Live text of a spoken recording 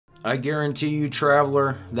I guarantee you,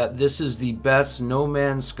 traveler, that this is the best No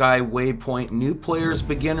Mans Sky Waypoint New Player's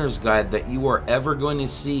Beginner's Guide that you are ever going to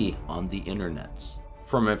see on the internets.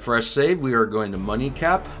 From a fresh save, we are going to money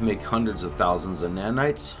cap, make hundreds of thousands of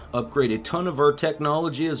nanites, upgrade a ton of our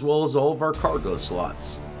technology as well as all of our cargo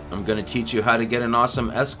slots. I'm going to teach you how to get an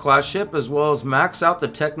awesome S-Class ship as well as max out the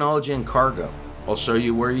technology and cargo. I'll show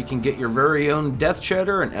you where you can get your very own Death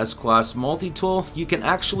Cheddar and S-Class multi-tool. You can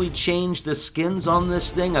actually change the skins on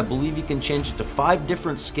this thing. I believe you can change it to 5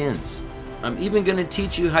 different skins. I'm even going to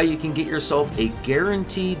teach you how you can get yourself a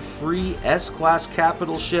guaranteed free S-Class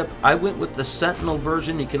capital ship. I went with the Sentinel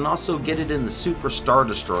version. You can also get it in the Super Star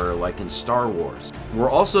Destroyer like in Star Wars. We're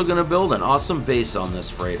also going to build an awesome base on this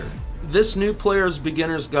freighter. This new player's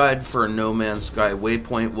beginner's guide for No Mans Sky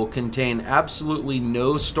Waypoint will contain absolutely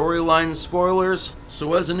no storyline spoilers,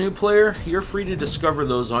 so as a new player, you're free to discover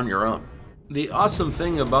those on your own. The awesome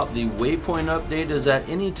thing about the Waypoint update is at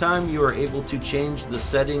any time you are able to change the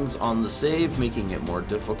settings on the save, making it more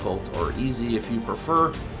difficult or easy if you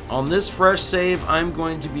prefer. On this fresh save, I'm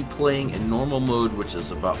going to be playing in normal mode, which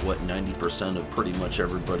is about what 90% of pretty much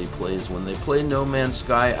everybody plays when they play No Man's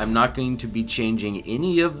Sky. I'm not going to be changing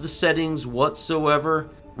any of the settings whatsoever.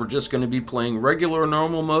 We're just going to be playing regular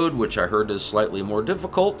normal mode, which I heard is slightly more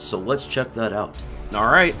difficult, so let's check that out.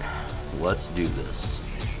 Alright, let's do this.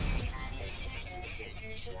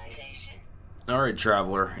 Alright,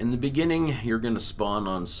 traveler, in the beginning you're going to spawn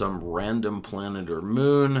on some random planet or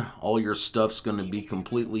moon. All your stuff's going to be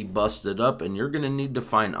completely busted up and you're going to need to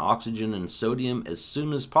find oxygen and sodium as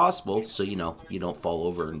soon as possible so you don't fall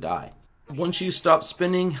over and die. Once you stop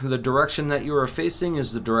spinning, the direction that you are facing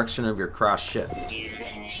is the direction of your crashed ship. User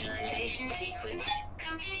initialization sequence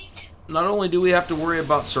complete. Not only do we have to worry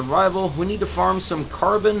about survival, we need to farm some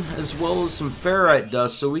carbon as well as some ferrite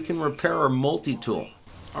dust so we can repair our multi-tool.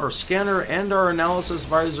 Our scanner and our analysis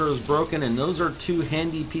visor is broken, and those are 2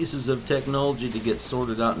 handy pieces of technology to get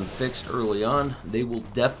sorted out and fixed early on. They will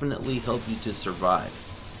definitely help you to survive.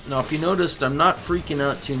 Now, if you noticed, I'm not freaking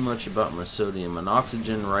out too much about my sodium and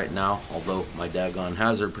oxygen right now, although my daggone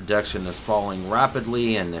hazard protection is falling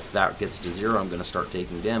rapidly, and if that gets to 0, I'm going to start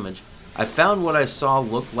taking damage. I found what I saw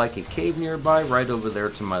looked like a cave nearby, right over there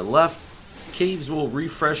to my left. Caves will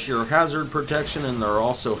refresh your hazard protection, and there are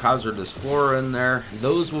also hazardous flora in there.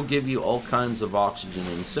 Those will give you all kinds of oxygen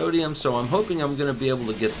and sodium, so I'm hoping I'm going to be able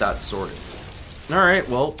to get that sorted. Alright,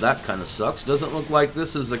 well, that kind of sucks. Doesn't look like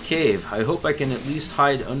this is a cave. I hope I can at least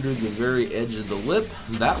hide under the very edge of the lip.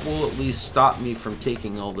 That will at least stop me from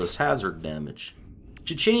taking all this hazard damage.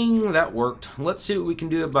 Cha-ching, that worked. Let's see what we can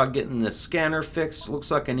do about getting this scanner fixed. Looks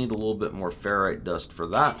like I need a little bit more ferrite dust for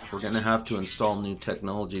that. We're going to have to install new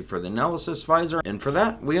technology for the analysis visor, and for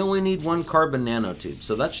that, we only need 1 carbon nanotube,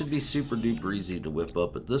 so that should be super duper easy to whip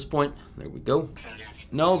up at this point. There we go.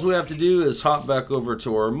 Now all we have to do is hop back over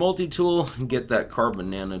to our multi-tool and get that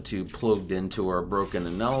carbon nanotube plugged into our broken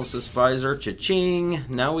analysis visor. Cha-ching!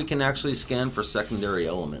 Now we can actually scan for secondary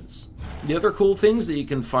elements. The other cool things that you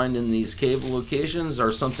can find in these cave locations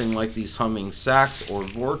are something like these humming sacks or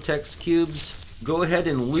vortex cubes. Go ahead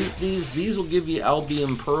and loot these. These will give you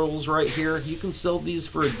albium pearls right here. You can sell these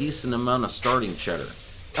for a decent amount of starting cheddar.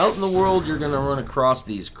 Out in the world, you're going to run across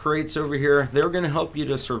these crates over here. They're going to help you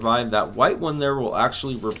to survive. That white one there will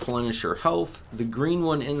actually replenish your health. The green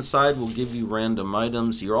one inside will give you random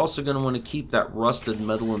items. You're also going to want to keep that rusted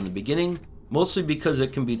metal in the beginning, mostly because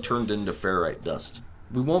it can be turned into ferrite dust.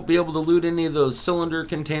 We won't be able to loot any of those cylinder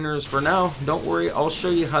containers for now. Don't worry, I'll show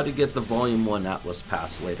you how to get the Volume 1 Atlas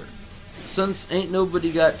Pass later. Since ain't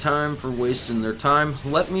nobody got time for wasting their time,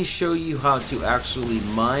 let me show you how to actually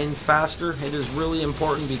mine faster. It is really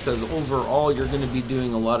important because overall you're going to be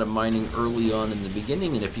doing a lot of mining early on in the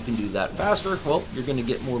beginning, and if you can do that faster, well, you're going to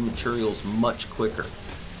get more materials much quicker.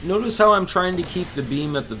 Notice how I'm trying to keep the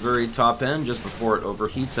beam at the very top end. Just before it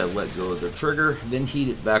overheats, I let go of the trigger, then heat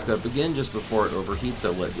it back up again. Just before it overheats,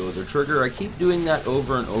 I let go of the trigger. I keep doing that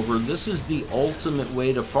over and over. This is the ultimate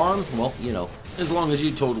way to farm. Well, as long as you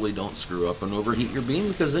totally don't screw up and overheat your beam,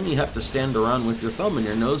 because then you have to stand around with your thumb in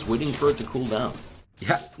your nose waiting for it to cool down.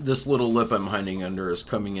 Yeah, this little lip I'm hiding under is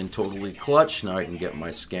coming in totally clutch. Now I can get my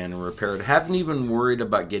scanner repaired. Haven't even worried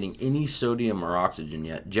about getting any sodium or oxygen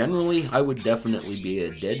yet. Generally, I would definitely be a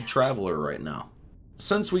dead traveler right now.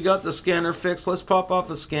 Since we got the scanner fixed, let's pop off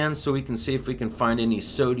a scan so we can see if we can find any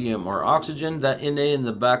sodium or oxygen. That Na in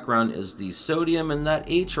the background is the sodium, and that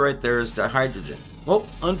H right there is the hydrogen. Well,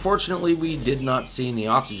 unfortunately, we did not see any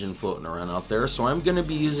oxygen floating around out there, so I'm going to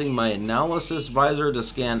be using my analysis visor to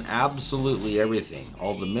scan absolutely everything.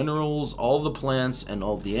 All the minerals, all the plants, and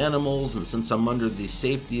all the animals, and since I'm under the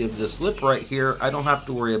safety of this lip right here, I don't have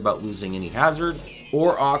to worry about losing any hazard.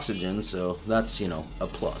 or oxygen, so that's, you know, a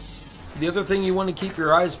plus. The other thing you want to keep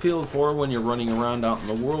your eyes peeled for when you're running around out in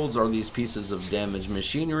the worlds are these pieces of damaged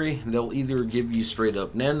machinery. They'll either give you straight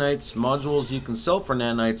up nanites, modules you can sell for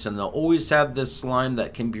nanites, and they'll always have this slime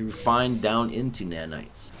that can be refined down into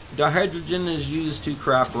nanites. Dihydrogen is used to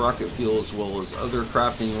craft rocket fuel as well as other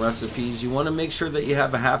crafting recipes. You want to make sure that you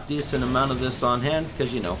have a half decent amount of this on hand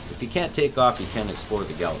because, you know, if you can't take off, you can't explore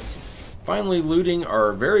the galaxy. Finally, looting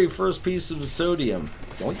our very first piece of sodium.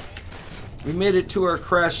 Doink. We made it to our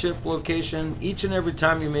crash ship location. Each and every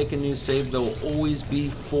time you make a new save, there will always be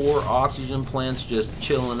 4 oxygen plants just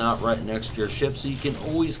chilling out right next to your ship, so you can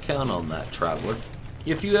always count on that, traveler.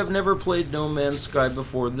 If you have never played No Man's Sky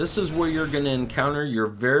before, this is where you're going to encounter your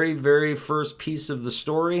very first piece of the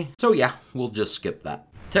story. So yeah, we'll just skip that.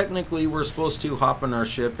 Technically, we're supposed to hop in our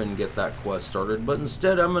ship and get that quest started, but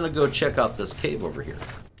instead I'm going to go check out this cave over here.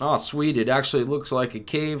 Oh sweet, it actually looks like a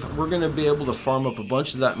cave. We're going to be able to farm up a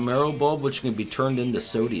bunch of that marrow bulb, which can be turned into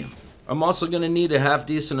sodium. I'm also going to need a half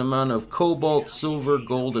decent amount of cobalt, silver,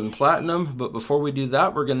 gold, and platinum, but before we do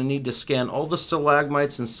that, we're going to need to scan all the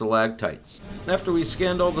stalagmites and stalactites. After we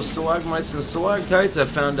scanned all the stalagmites and stalactites, I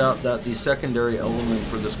found out that the secondary element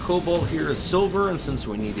for this cobalt here is silver, and since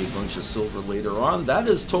we need a bunch of silver later on, that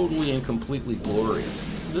is totally and completely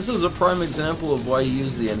glorious. This is a prime example of why you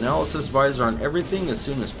use the analysis visor on everything as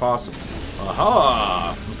soon as possible.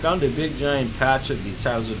 Aha! We found a big giant patch of these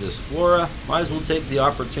hazardous flora. Might as well take the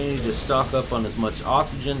opportunity to stock up on as much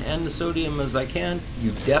oxygen and the sodium as I can.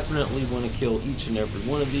 You definitely want to kill each and every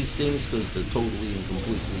one of these things because they're totally and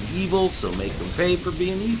completely evil, so make them pay for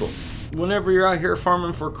being evil. Whenever you're out here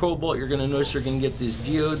farming for cobalt, you're going to notice you're going to get these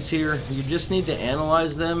geodes here. You just need to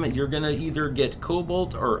analyze them. You're going to either get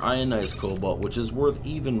cobalt or ionized cobalt, which is worth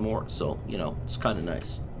even more. So, you know, it's kind of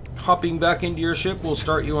nice. Hopping back into your ship will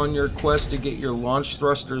start you on your quest to get your launch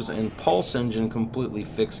thrusters and pulse engine completely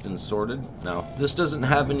fixed and sorted. Now, this doesn't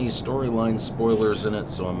have any storyline spoilers in it,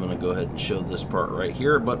 so I'm going to go ahead and show this part right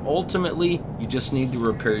here. But ultimately, you just need to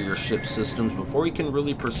repair your ship systems before you can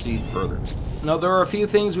really proceed further. Now, there are a few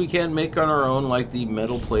things we can make on our own, like the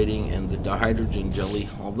metal plating and the dihydrogen jelly,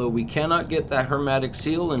 although we cannot get that hermetic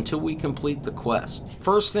seal until we complete the quest.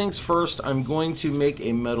 First things first, I'm going to make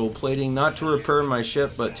a metal plating, not to repair my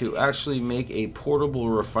ship, but to actually make a portable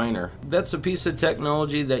refiner. That's a piece of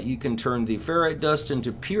technology that you can turn the ferrite dust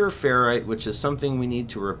into pure ferrite, which is something we need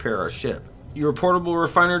to repair our ship. Your portable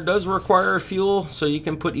refiner does require fuel, so you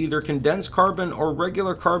can put either condensed carbon or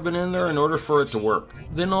regular carbon in there in order for it to work.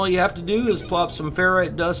 Then all you have to do is plop some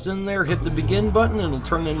ferrite dust in there, hit the begin button, and it'll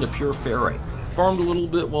turn into pure ferrite. Farmed a little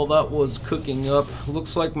bit while that was cooking up.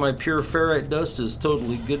 Looks like my pure ferrite dust is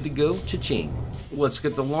totally good to go. Cha-ching. Let's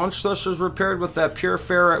get the launch thrusters repaired with that pure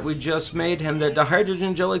ferrite we just made, and the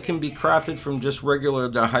dihydrogen jelly can be crafted from just regular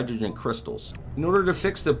dihydrogen crystals. In order to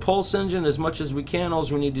fix the pulse engine as much as we can, all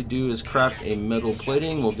we need to do is craft a metal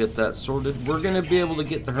plating. We'll get that sorted. We're going to be able to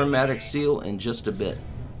get the hermetic seal in just a bit.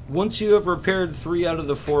 Once you have repaired 3 out of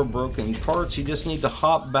the 4 broken parts, you just need to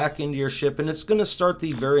hop back into your ship, and it's going to start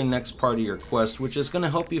the very next part of your quest, which is going to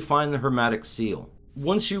help you find the hermetic seal.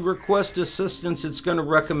 Once you request assistance, it's going to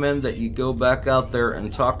recommend that you go back out there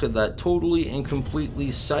and talk to that totally and completely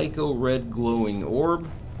psycho red glowing orb.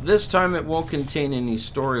 This time it won't contain any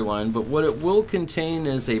storyline, but what it will contain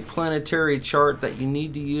is a planetary chart that you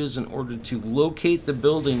need to use in order to locate the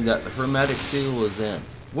building that the hermetic seal is in.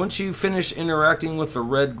 Once you finish interacting with the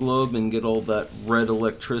red globe and get all that red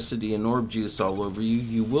electricity and orb juice all over you,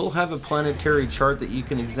 you will have a planetary chart that you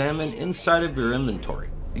can examine inside of your inventory.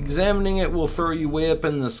 Examining it will throw you way up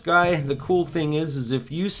in the sky. The cool thing is if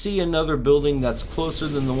you see another building that's closer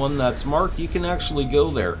than the one that's marked, you can actually go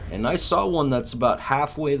there. And I saw one that's about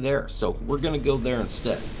halfway there, so we're going to go there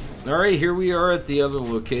instead. Alright, here we are at the other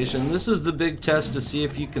location. This is the big test to see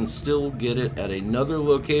if you can still get it at another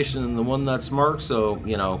location than the one that's marked, so,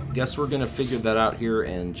 you know, guess we're going to figure that out here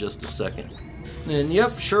in just a second. And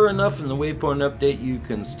yep, sure enough, in the waypoint update you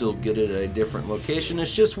can still get it at a different location.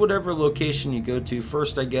 It's just whatever location you go to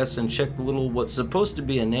first, I guess, and check the little what's supposed to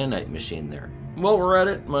be a nanite machine there. While we're at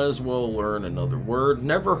it, might as well learn another word.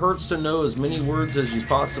 Never hurts to know as many words as you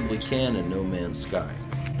possibly can in No Man's Sky.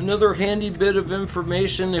 Another handy bit of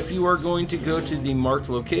information: if you are going to go to the marked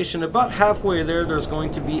location, about halfway there's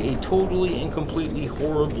going to be a totally and completely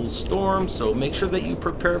horrible storm, so make sure that you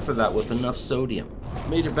prepare for that with enough sodium.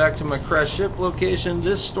 Made it back to my crash ship location.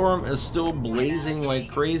 This storm is still blazing like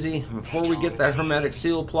crazy. Before we get that hermetic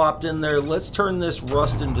seal plopped in there, let's turn this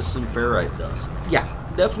rust into some ferrite dust. Yeah,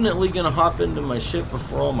 definitely gonna hop into my ship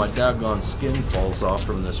before all my daggone skin falls off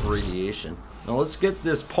from this radiation. Now let's get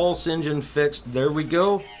this pulse engine fixed. There we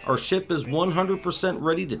go. Our ship is 100%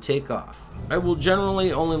 ready to take off. I will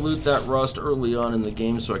generally only loot that rust early on in the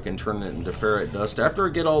game so I can turn it into ferrite dust. After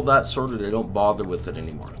I get all that sorted, I don't bother with it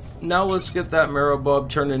anymore. Now let's get that marrow bulb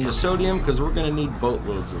turned into sodium because we're going to need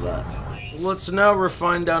boatloads of that. Let's now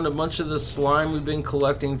refine down a bunch of the slime we've been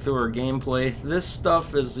collecting through our gameplay. This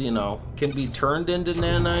stuff is, you know, can be turned into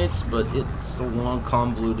nanites, but it's a long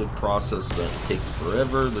convoluted process that takes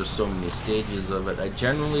forever. There's so many stages of it. I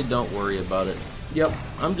generally don't worry about it. Yep,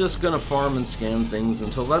 I'm just gonna farm and scan things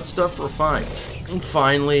until that stuff refines. And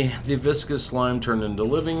finally, the viscous slime turned into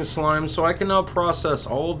living slime, so I can now process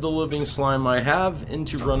all of the living slime I have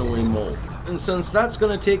into runaway mold. And since that's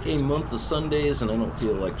gonna take a month of Sundays and I don't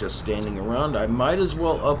feel like just standing around, I might as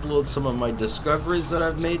well upload some of my discoveries that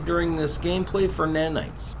I've made during this gameplay for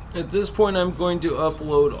nanites. At this point, I'm going to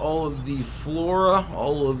upload all of the flora,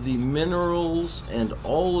 all of the minerals, and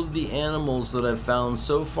all of the animals that I've found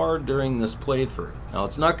so far during this playthrough. Now,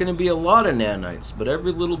 it's not going to be a lot of nanites, but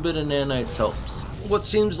every little bit of nanites helps. What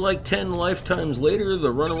seems like 10 lifetimes later,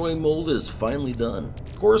 the runaway mold is finally done.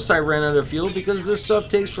 Of course, I ran out of fuel because this stuff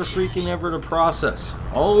takes for freaking ever to process.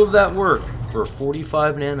 All of that work for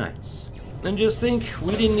 45 nanites. And just think,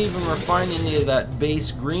 we didn't even refine any of that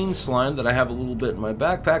base green slime that I have a little bit in my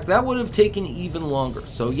backpack. That would have taken even longer.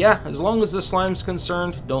 So yeah, as long as the slime's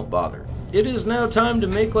concerned, don't bother. It is now time to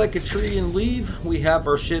make like a tree and leave. We have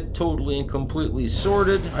our ship totally and completely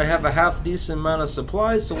sorted. I have a half decent amount of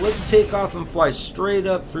supplies, so let's take off and fly straight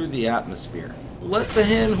up through the atmosphere. Let the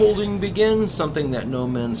hand holding begin, something that No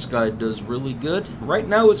Man's Sky does really good. Right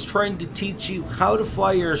now it's trying to teach you how to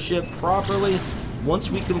fly your ship properly.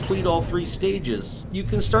 Once we complete all 3 stages, you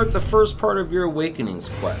can start the first part of your Awakenings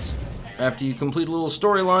quest. After you complete a little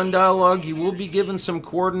storyline dialogue, you will be given some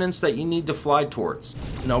coordinates that you need to fly towards.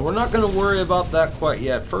 Now, we're not going to worry about that quite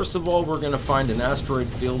yet. First of all, we're going to find an asteroid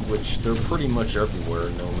field, which they're pretty much everywhere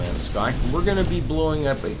in No Man's Sky. We're going to be blowing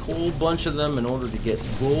up a whole bunch of them in order to get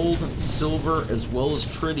gold, silver, as well as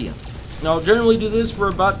tritium. Now, I'll generally do this for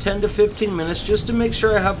about 10 to 15 minutes just to make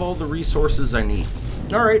sure I have all the resources I need.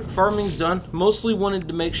 Alright, farming's done. Mostly wanted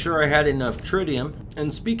to make sure I had enough tritium.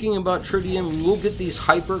 And speaking about tritium, we'll get these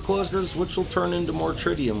hyper clusters, which will turn into more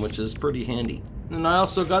tritium, which is pretty handy. And I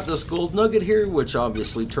also got this gold nugget here, which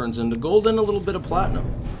obviously turns into gold and a little bit of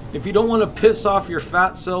platinum. If you don't want to piss off your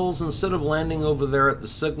fat cells, instead of landing over there at the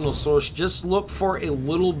signal source, just look for a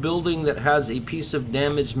little building that has a piece of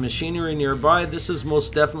damaged machinery nearby. This is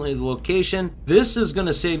most definitely the location. This is going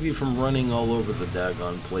to save you from running all over the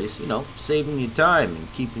daggone place, you know, saving you time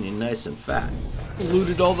and keeping you nice and fat.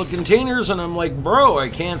 Looted all the containers and I'm like, bro, I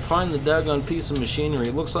can't find the daggone piece of machinery.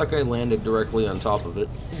 It looks like I landed directly on top of it.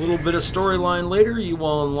 A little bit of storyline later, you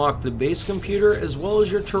will unlock the base computer as well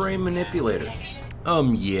as your terrain manipulator.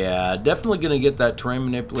 Yeah, definitely gonna get that terrain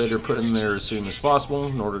manipulator put in there as soon as possible.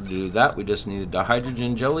 In order to do that, we just needed a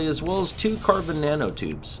hydrogen jelly as well as 2 carbon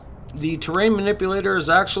nanotubes. The terrain manipulator is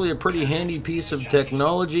actually a pretty handy piece of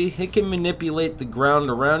technology. It can manipulate the ground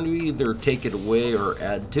around you, either take it away or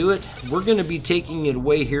add to it. We're going to be taking it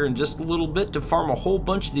away here in just a little bit to farm a whole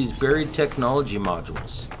bunch of these buried technology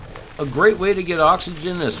modules. A great way to get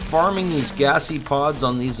oxygen is farming these gassy pods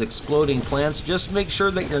on these exploding plants. Just make sure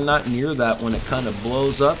that you're not near that when it kind of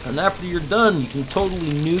blows up, and after you're done, you can totally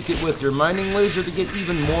nuke it with your mining laser to get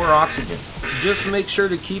even more oxygen. Just make sure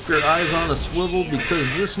to keep your eyes on a swivel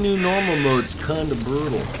because this new normal mode's kinda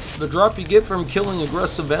brutal. The drop you get from killing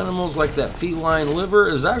aggressive animals like that feline liver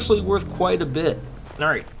is actually worth quite a bit.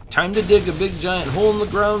 Alright, time to dig a big giant hole in the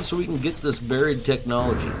ground so we can get this buried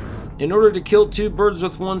technology. In order to kill 2 birds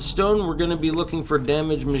with 1 stone, we're going to be looking for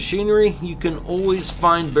damaged machinery. You can always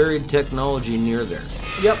find buried technology near there.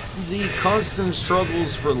 Yep, the constant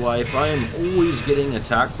struggles for life. I am always getting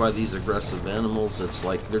attacked by these aggressive animals. It's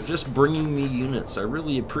like they're just bringing me units. I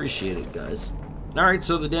really appreciate it, guys. Alright,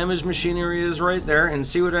 so the damaged machinery is right there, and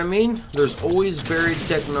see what I mean? There's always buried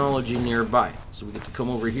technology nearby. So we get to come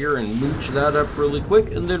over here and mooch that up really quick,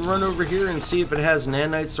 and then run over here and see if it has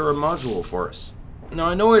nanites or a module for us. Now,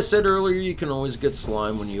 I know I said earlier you can always get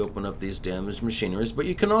slime when you open up these damaged machineries, but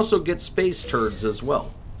you can also get space turds as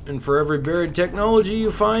well. And for every buried technology you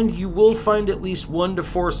find, you will find at least 1 to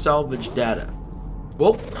 4 salvage data.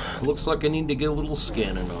 Well, looks like I need to get a little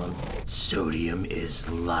scanning on. Sodium is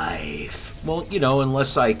life. Well, you know,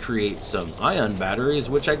 unless I create some ion batteries,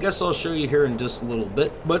 which I guess I'll show you here in just a little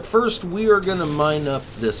bit. But first, we are going to mine up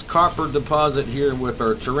this copper deposit here with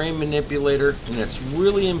our terrain manipulator. And it's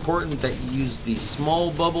really important that you use the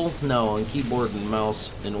small bubble. Now, on keyboard and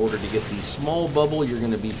mouse, in order to get the small bubble, you're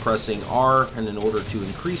going to be pressing R. And in order to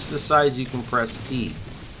increase the size, you can press E.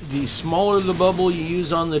 The smaller the bubble you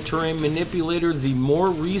use on the terrain manipulator, the more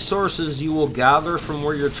resources you will gather from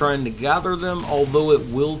where you're trying to gather them, although it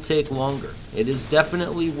will take longer. It is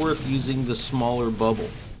definitely worth using the smaller bubble.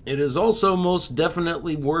 It is also most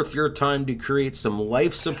definitely worth your time to create some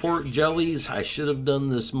life support jellies. I should have done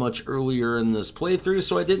this much earlier in this playthrough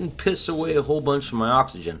so I didn't piss away a whole bunch of my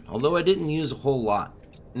oxygen, although I didn't use a whole lot.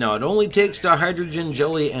 Now, it only takes the hydrogen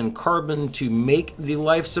jelly and carbon to make the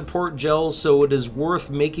life support gels, so it is worth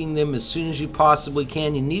making them as soon as you possibly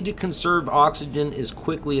can. You need to conserve oxygen as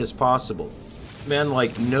quickly as possible. Man,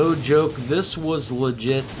 like, no joke, this was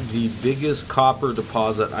legit the biggest copper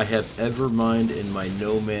deposit I have ever mined in my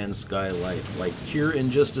No Man's Sky life. Like, here in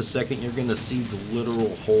just a second, you're going to see the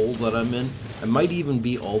literal hole that I'm in. I might even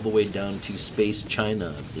be all the way down to Space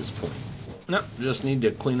China at this point. Nope, just need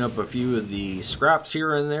to clean up a few of the scraps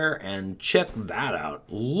here and there, and check that out.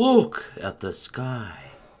 Look at the sky.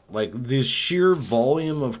 Like, this sheer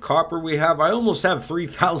volume of copper we have, I almost have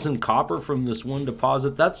 3,000 copper from this one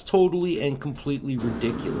deposit. That's totally and completely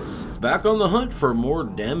ridiculous. Back on the hunt for more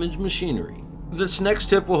damaged machinery. This next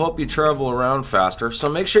tip will help you travel around faster, so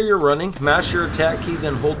make sure you're running, mash your attack key,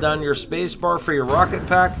 then hold down your space bar for your rocket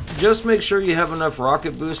pack. Just make sure you have enough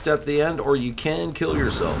rocket boost at the end or you can kill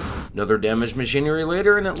yourself. Another damaged machinery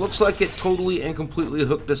later, and it looks like it totally and completely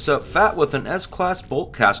hooked us up fat with an S-Class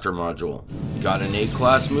bolt caster module. Got an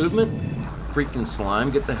A-Class movement. Freaking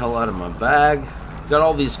slime, get the hell out of my bag. Got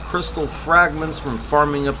all these crystal fragments from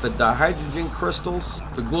farming up the dihydrogen crystals.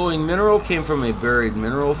 The glowing mineral came from a buried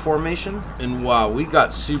mineral formation. And wow, we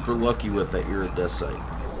got super lucky with that iridescite.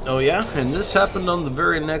 Oh yeah, and this happened on the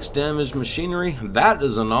very next damaged machinery. That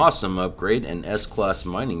is an awesome upgrade, an S-Class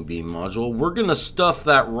mining beam module. We're gonna stuff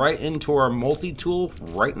that right into our multi-tool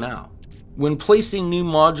right now. When placing new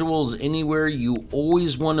modules anywhere, you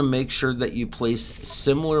always want to make sure that you place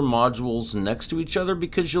similar modules next to each other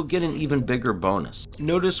because you'll get an even bigger bonus.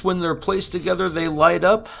 Notice when they're placed together, they light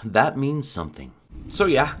up. That means something. So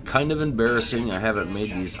yeah, kind of embarrassing. I haven't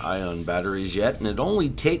made these ion batteries yet, and it only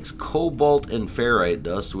takes cobalt and ferrite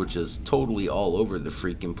dust, which is totally all over the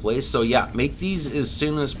freaking place. So yeah, make these as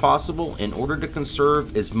soon as possible in order to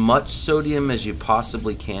conserve as much sodium as you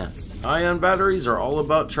possibly can. Ion batteries are all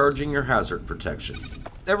about charging your hazard protection.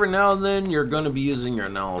 Every now and then you're going to be using your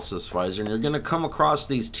analysis visor and you're going to come across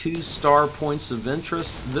these 2 star points of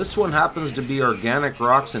interest. This one happens to be organic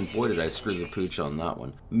rocks, and boy did I screw the pooch on that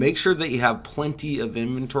one. Make sure that you have plenty of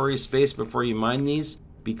inventory space before you mine these,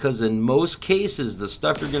 because in most cases the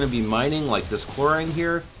stuff you're going to be mining, like this chlorine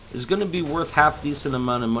here, is going to be worth half decent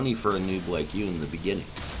amount of money for a noob like you in the beginning.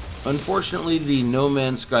 Unfortunately, the No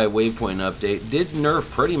Mans Sky Waypoint update did nerf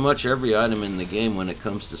pretty much every item in the game when it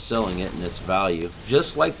comes to selling it and its value,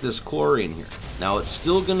 just like this chlorine here. Now, it's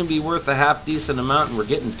still going to be worth a half decent amount, and we're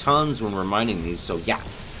getting tons when we're mining these, so yeah,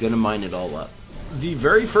 gonna mine it all up. The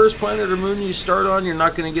very first planet or moon you start on, you're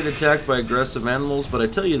not going to get attacked by aggressive animals, but I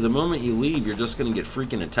tell you, the moment you leave, you're just going to get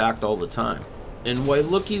freaking attacked all the time. And why,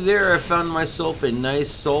 looky there, I found myself a nice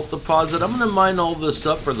salt deposit. I'm going to mine all this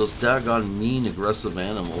up for those daggone mean aggressive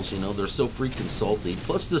animals. You know, they're so freaking salty.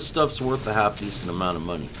 Plus, this stuff's worth a half decent amount of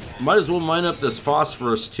money. Might as well mine up this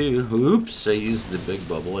phosphorus too. Oops, I used the big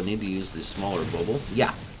bubble. I need to use the smaller bubble.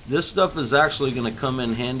 Yeah, this stuff is actually going to come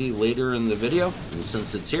in handy later in the video. And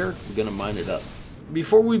since it's here, I'm going to mine it up.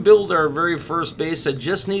 Before we build our very first base, I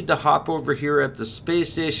just need to hop over here at the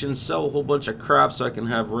space station, sell a whole bunch of crap so I can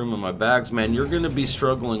have room in my bags. Man, you're going to be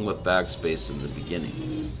struggling with bag space in the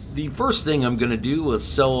beginning. The first thing I'm going to do is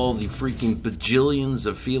sell all the freaking bajillions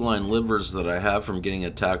of feline livers that I have from getting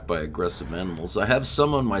attacked by aggressive animals. I have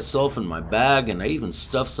some on myself in my bag, and I even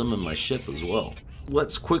stuffed some in my ship as well.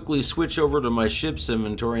 Let's quickly switch over to my ship's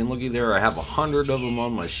inventory, and looky there, I have 100 of them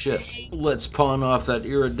on my ship. Let's pawn off that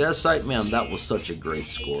iridesite. Man, that was such a great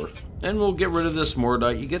score. And we'll get rid of this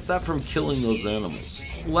mordite. You get that from killing those animals.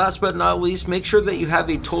 Last but not least, make sure that you have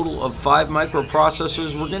a total of 5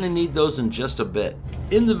 microprocessors. We're going to need those in just a bit.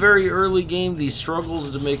 In the very early game, the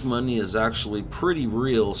struggles to make money is actually pretty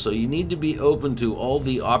real, so you need to be open to all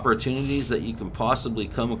the opportunities that you can possibly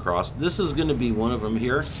come across. This is going to be one of them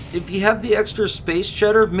here. If you have the extra space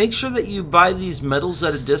cheddar, make sure that you buy these metals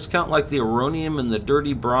at a discount, like the uranium and the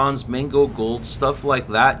dirty bronze, mango gold, stuff like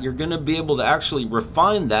that. You're going to be able to actually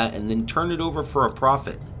refine that and then turn it over for a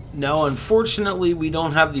profit. Now, unfortunately, we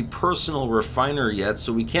don't have the personal refiner yet,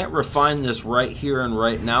 so we can't refine this right here and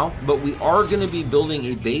right now, but we are going to be building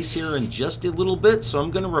a base here in just a little bit, so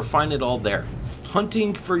I'm going to refine it all there.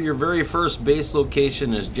 Hunting for your very first base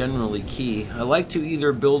location is generally key. I like to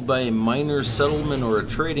either build by a miner settlement or a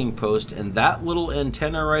trading post, and that little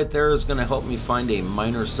antenna right there is going to help me find a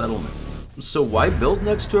miner settlement. So why build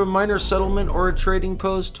next to a miner settlement or a trading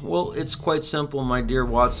post? Well, it's quite simple, my dear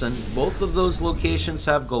Watson. Both of those locations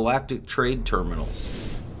have galactic trade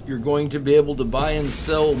terminals. You're going to be able to buy and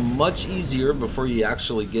sell much easier before you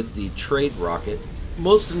actually get the trade rocket.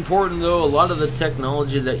 Most important though, a lot of the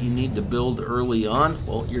technology that you need to build early on,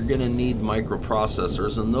 well, you're going to need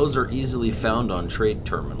microprocessors, and those are easily found on trade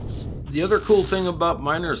terminals. The other cool thing about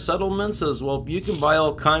miner settlements is, well, you can buy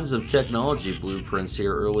all kinds of technology blueprints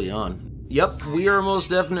here early on. Yep, we are most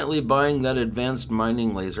definitely buying that advanced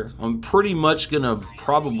mining laser. I'm pretty much gonna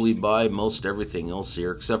probably buy most everything else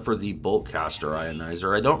here except for the bulk caster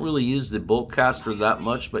ionizer. I don't really use the bulk caster that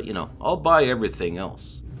much, but you know, I'll buy everything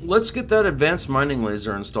else. Let's get that advanced mining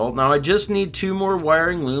laser installed. Now I just need 2 more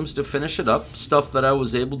wiring looms to finish it up. Stuff that I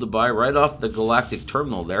was able to buy right off the galactic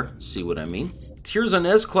terminal there. See what I mean? Here's an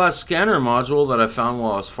S-Class scanner module that I found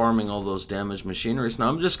while I was farming all those damaged machineries. Now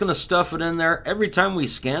I'm just going to stuff it in there. Every time we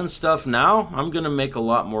scan stuff now, I'm going to make a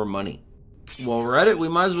lot more money. While we're at it, we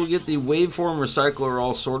might as well get the waveform recycler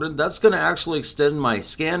all sorted. That's going to actually extend my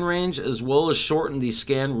scan range as well as shorten the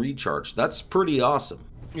scan recharge. That's pretty awesome.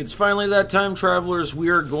 It's finally that time, travelers. We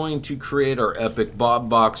are going to create our epic Bob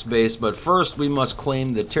Box base, but first we must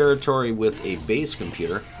claim the territory with a base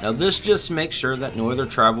computer. Now this just makes sure that no other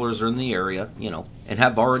travelers are in the area, you know, and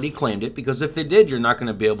have already claimed it, because if they did, you're not going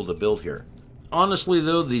to be able to build here. Honestly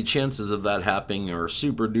though, the chances of that happening are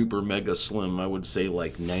super duper mega slim. I would say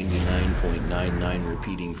like 99.99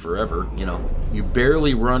 repeating forever. You know, you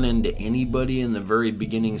barely run into anybody in the very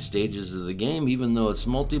beginning stages of the game, even though it's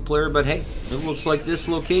multiplayer, but hey, it looks like this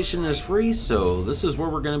location is free, so this is where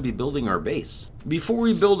we're going to be building our base. Before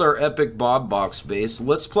we build our epic Bob Box base,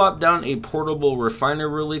 let's plop down a portable refiner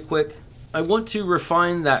really quick. I want to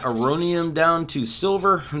refine that uranium down to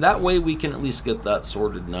silver. That way we can at least get that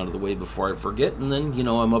sorted and out of the way before I forget, and then, you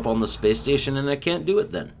know, I'm up on the space station and I can't do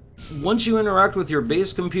it then. Once you interact with your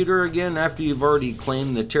base computer again after you've already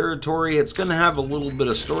claimed the territory, it's going to have a little bit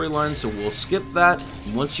of storyline, so we'll skip that.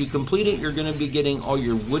 Once you complete it, you're going to be getting all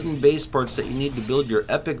your wooden base parts that you need to build your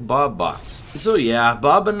epic Bob Box. So yeah,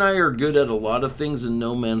 Bob and I are good at a lot of things in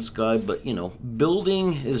No Man's Sky, but you know,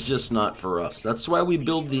 building is just not for us. That's why we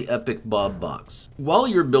build the epic Bob Box. While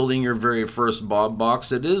you're building your very first Bob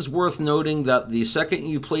Box, it is worth noting that the second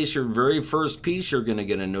you place your very first piece, you're going to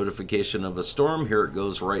get a notification of a storm. Here it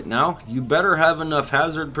goes right now. You better have enough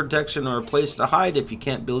hazard protection or a place to hide if you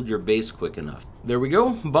can't build your base quick enough. There we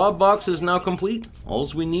go, Bob Box is now complete. All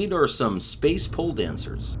we need are some space pole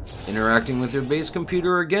dancers. Interacting with your base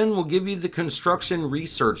computer again will give you the construction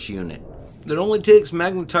research unit. It only takes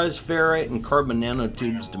magnetized ferrite and carbon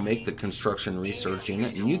nanotubes to make the construction research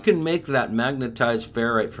unit, and you can make that magnetized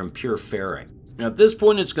ferrite from pure ferrite. Now at this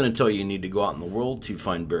point it's going to tell you need to go out in the world to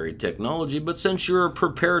find buried technology, but since you're a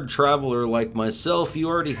prepared traveler like myself, you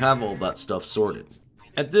already have all that stuff sorted.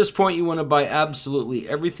 At this point you want to buy absolutely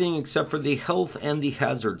everything except for the health and the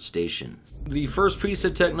hazard station. The first piece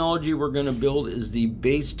of technology we're going to build is the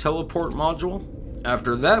base teleport module.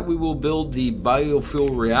 After that we will build the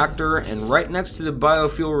biofuel reactor, and right next to the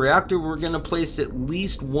biofuel reactor we're going to place at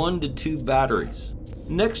least 1 to 2 batteries.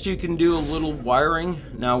 Next you can do a little wiring.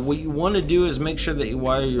 Now what you want to do is make sure that you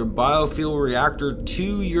wire your biofuel reactor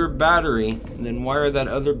to your battery, and then wire that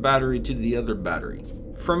other battery to the other battery.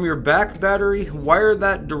 From your back battery, wire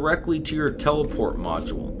that directly to your teleport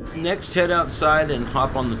module. Next, head outside and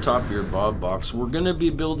hop on the top of your Bob Box. We're going to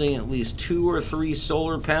be building at least 2 or 3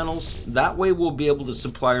 solar panels. That way we'll be able to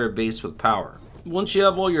supply our base with power. Once you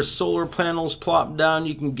have all your solar panels plopped down,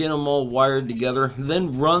 you can get them all wired together.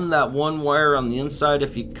 Then run that one wire on the inside.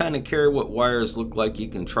 If you kind of care what wires look like, you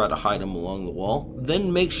can try to hide them along the wall.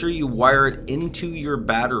 Then make sure you wire it into your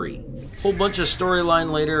battery. Whole bunch of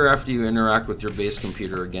storyline later after you interact with your base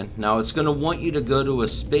computer again. Now it's going to want you to go to a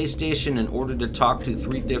space station in order to talk to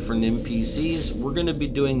 3 different NPCs. We're going to be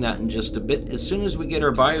doing that in just a bit as soon as we get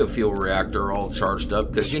our biofuel reactor all charged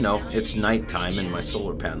up, because you know it's nighttime and my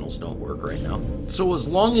solar panels don't work right now. So as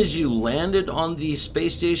long as you landed on the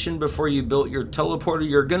space station before you built your teleporter,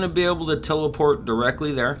 you're going to be able to teleport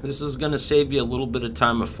directly there. This is going to save you a little bit of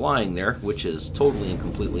time of flying there, which is totally and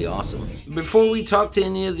completely awesome. Before we talk to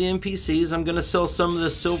any of the NPCs, I'm going to sell some of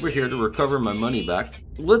this silver here to recover my money back.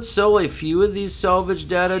 Let's sell a few of these salvage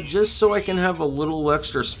data just so I can have a little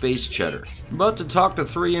extra space cheddar. I'm about to talk to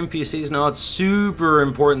 3 NPCs. Now it's super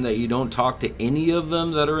important that you don't talk to any of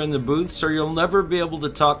them that are in the booths, or you'll never be able to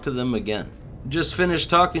talk to them again. Just finished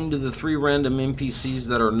talking to the 3 random NPCs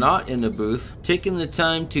that are not in a booth, taking the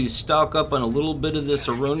time to stock up on a little bit of this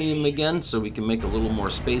Aronium again so we can make a little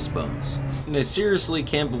more space bones. And I seriously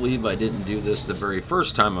can't believe I didn't do this the very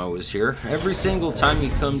first time I was here. Every single time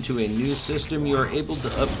you come to a new system, you are able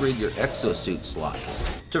to upgrade your exosuit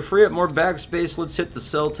slots. To free up more bag space, let's hit the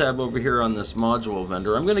sell tab over here on this module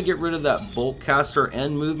vendor. I'm going to get rid of that bulk caster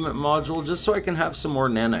and movement module just so I can have some more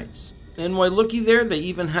nanites. And why looky there, they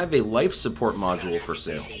even have a life support module for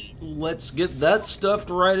sale. Let's get that stuffed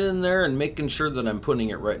right in there and making sure that I'm putting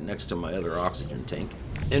it right next to my other oxygen tank.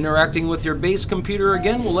 Interacting with your base computer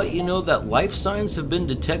again will let you know that life signs have been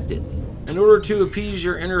detected. In order to appease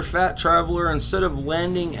your inner fat traveler, instead of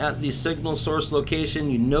landing at the signal source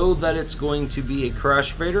location, you know that it's going to be a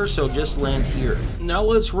crash fader, so just land here. Now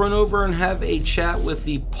let's run over and have a chat with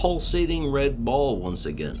the pulsating red ball once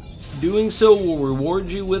again. Doing so will reward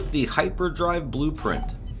you with the hyperdrive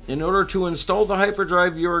blueprint. In order to install the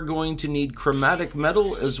hyperdrive, you are going to need chromatic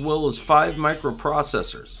metal as well as 5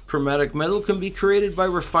 microprocessors. Chromatic metal can be created by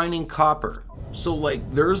refining copper. So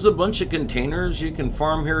like, there's a bunch of containers you can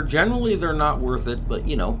farm here. Generally they're not worth it, but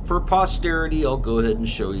you know, for posterity I'll go ahead and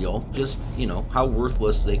show y'all just, you know, how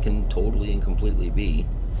worthless they can totally and completely be.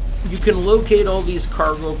 You can locate all these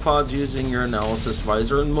cargo pods using your analysis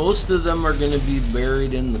visor, and most of them are going to be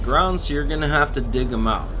buried in the ground, so you're going to have to dig them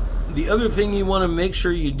out. The other thing you want to make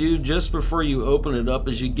sure you do just before you open it up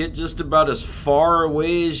is you get just about as far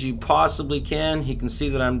away as you possibly can. You can see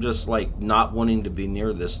that I'm just like not wanting to be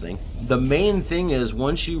near this thing. The main thing is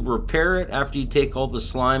once you repair it, after you take all the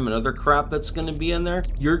slime and other crap that's going to be in there,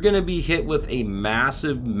 you're going to be hit with a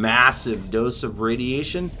massive dose of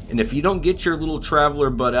radiation. And if you don't get your little traveler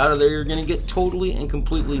butt out of there, you're going to get totally and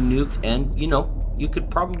completely nuked, and you know, you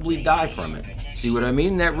could probably die from it. See what I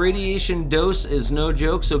mean? That radiation dose is no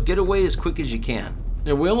joke, so get away as quick as you can.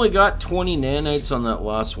 Now, we only got 20 nanites on that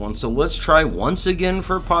last one, so let's try once again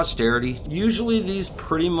for posterity. Usually these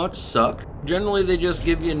pretty much suck. Generally they just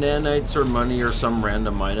give you nanites or money or some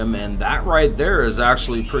random item, and that right there is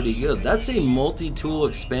actually pretty good. That's a multi-tool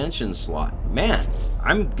expansion slot. Man,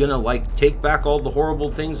 I'm gonna like take back all the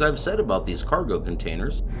horrible things I've said about these cargo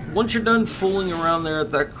containers. Once you're done fooling around there at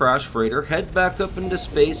that crash freighter, head back up into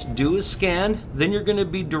space, do a scan, then you're gonna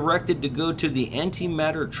be directed to go to the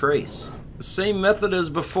antimatter trace. Same method as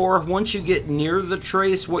before. Once you get near the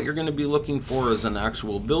trace, what you're going to be looking for is an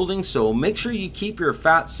actual building, so make sure you keep your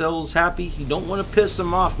fat cells happy. You don't want to piss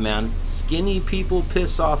them off, man. Skinny people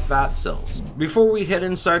piss off fat cells. Before we head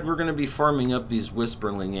inside, we're going to be farming up these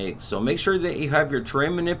whisperling eggs, so make sure that you have your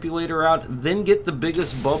terrain manipulator out, then get the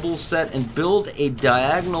biggest bubble set and build a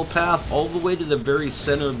diagonal path all the way to the very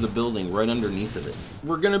center of the building, right underneath of it.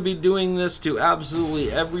 We're going to be doing this to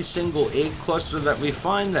absolutely every single egg cluster that we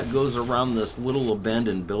find that goes around this little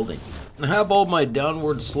abandoned building. I have all my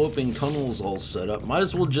downward sloping tunnels all set up. Might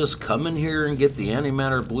as well just come in here and get the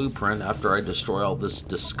antimatter blueprint after I destroy all this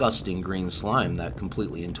disgusting green slime that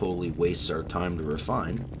completely and totally wastes our time to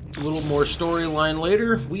refine. A little more storyline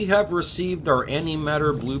later, we have received our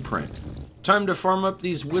antimatter blueprint. Time to farm up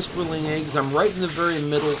these whisperling eggs. I'm right in the very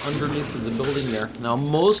middle underneath of the building there. Now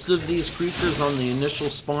most of these creatures on the initial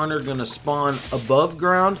spawn are going to spawn above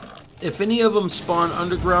ground. If any of them spawn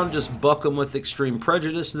underground, just buck them with extreme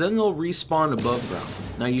prejudice, then they'll respawn above ground.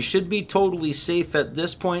 Now you should be totally safe at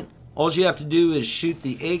this point. All you have to do is shoot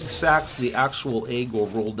the egg sacs, the actual egg will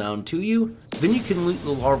roll down to you, then you can loot the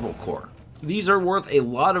larval core. These are worth a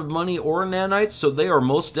lot of money or nanites, so they are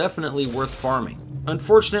most definitely worth farming.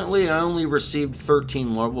 Unfortunately, I only received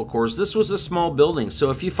 13 larval cores. This was a small building, so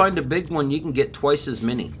if you find a big one, you can get twice as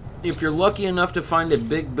many. If you're lucky enough to find a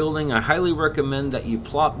big building, I highly recommend that you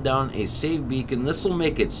plop down a save beacon. This will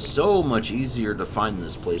make it so much easier to find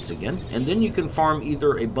this place again, and then you can farm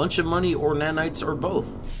either a bunch of money or nanites or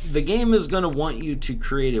both. The game is going to want you to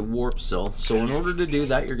create a warp cell, so in order to do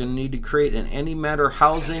that, you're going to need to create an antimatter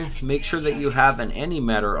housing. Make sure that you have an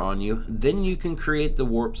antimatter on you, then you can create the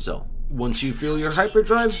warp cell. Once you fill your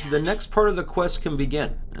hyperdrive, the next part of the quest can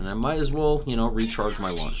begin, and I might as well, you know, recharge my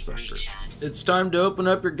launch thrusters. It's time to open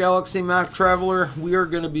up your galaxy map, traveler. We are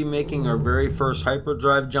going to be making our very first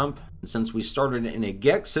hyperdrive jump. Since we started in a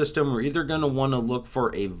Gex system, we're either going to want to look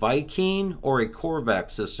for a Vy'keen or a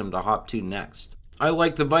Korvax system to hop to next. I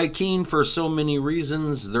like the Vy'keen for so many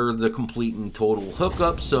reasons. They're the complete and total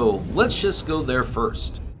hookup, so let's just go there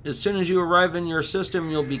first. As soon as you arrive in your system,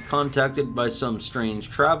 you'll be contacted by some strange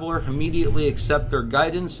traveler. Immediately accept their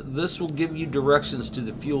guidance. This will give you directions to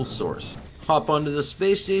the fuel source. Hop onto the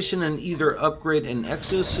space station and either upgrade an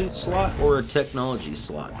exosuit slot or a technology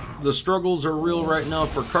slot. The struggles are real right now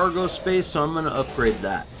for cargo space, so I'm going to upgrade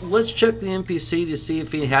that. Let's check the NPC to see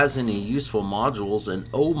if he has any useful modules, and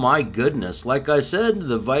oh my goodness, like I said,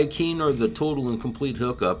 the Viking or the total and complete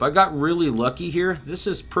hookup. I got really lucky here. This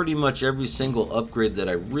is pretty much every single upgrade that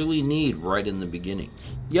I really need right in the beginning.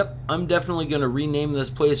 Yep, I'm definitely going to rename this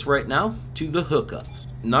place right now to the hookup.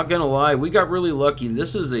 Not gonna lie, we got really lucky.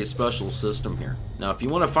 This is a special system here. Now, if you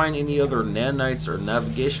want to find any other nanites or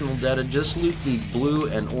navigational data, just loot the blue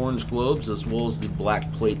and orange globes as well as the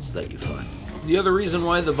black plates that you find. The other reason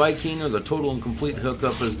why the Viking or the total and complete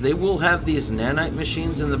hookup is they will have these nanite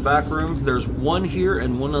machines in the back room. There's one here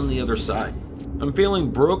and one on the other side. I'm feeling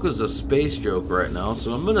broke as a space joke right now,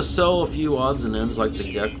 so I'm going to sell a few odds and ends like the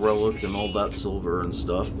Gek relic and all that silver and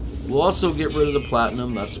stuff. We'll also get rid of the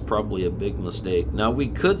platinum. That's probably a big mistake. Now, we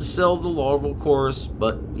could sell the larval cores,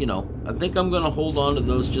 but, you know, I think I'm going to hold on to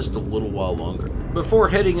those just a little while longer. Before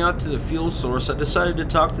heading out to the fuel source, I decided to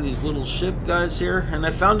talk to these little ship guys here, and I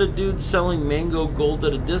found a dude selling mango gold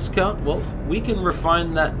at a discount. Well, we can refine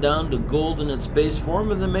that down to gold in its base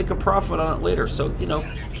form and then make a profit on it later. So, you know,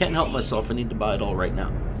 can't help myself. I need to buy it all right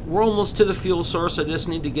now. We're almost to the fuel source. I just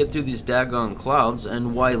need to get through these daggone clouds,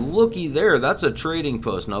 and why, looky there, that's a trading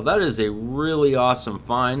post. Now, that is a really awesome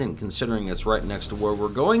find, and considering it's right next to where we're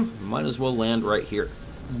going, might as well land right here.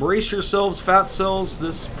 Brace yourselves, fat cells.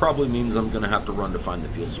 This probably means I'm going to have to run to find the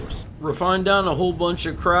fuel source. Refined down a whole bunch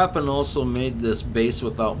of crap and also made this base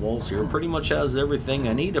without walls here. Pretty much has everything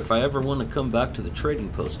I need if I ever want to come back to the trading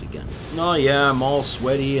post again. Oh yeah, I'm all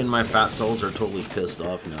sweaty and my fat cells are totally pissed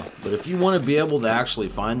off now. But if you want to be able to actually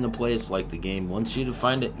find the place like the game wants you to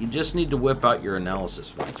find it, you just need to whip out your analysis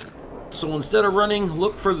visor. So instead of running,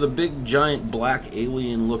 look for the big giant black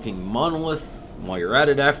alien looking monolith. While you're at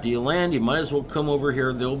it, after you land, you might as well come over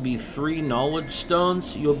here. There'll be 3 knowledge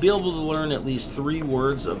stones. You'll be able to learn at least 3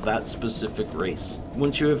 words of that specific race.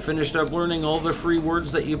 Once you have finished up learning all the free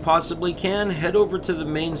words that you possibly can, head over to the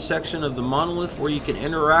main section of the monolith where you can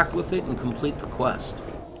interact with it and complete the quest.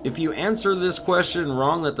 If you answer this question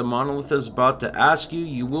wrong that the monolith is about to ask you,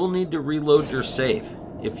 you will need to reload your save.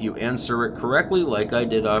 If you answer it correctly, like I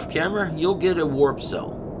did off camera, you'll get a warp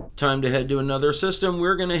cell. Time to head to another system.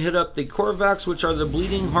 We're going to hit up the Korvax, which are the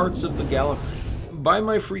bleeding hearts of the galaxy. Buy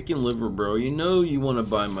my freaking liver, bro. You know you want to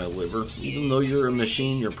buy my liver. Even though you're a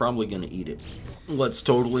machine, you're probably going to eat it. Let's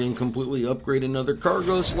totally and completely upgrade another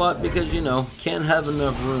cargo slot because, you know, can't have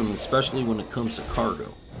enough room, especially when it comes to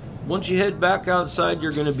cargo. Once you head back outside,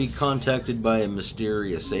 you're going to be contacted by a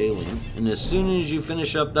mysterious alien, and as soon as you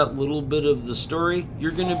finish up that little bit of the story,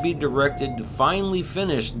 you're going to be directed to finally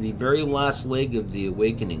finish the very last leg of the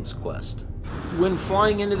Awakenings quest. When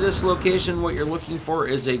flying into this location, what you're looking for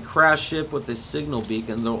is a crash ship with a signal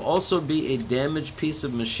beacon. There'll also be a damaged piece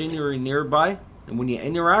of machinery nearby, and when you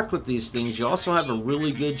interact with these things, you also have a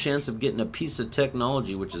really good chance of getting a piece of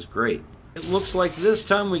technology, which is great. It looks like this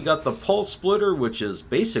time we got the pulse splitter, which is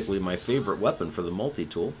basically my favorite weapon for the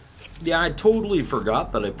multi-tool. Yeah, I totally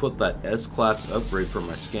forgot that I put that S-class upgrade for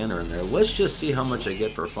my scanner in there. Let's just see how much I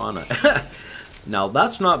get for fauna. Now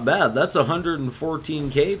that's not bad. That's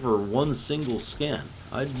 114k for one single scan.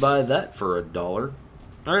 I'd buy that for $1.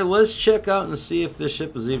 Alright, let's check out and see if this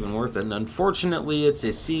ship is even worth it. And unfortunately, it's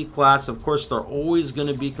a C class. Of course, they're always going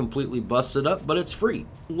to be completely busted up, but it's free.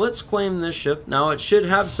 Let's claim this ship. Now, it should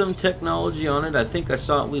have some technology on it. I think I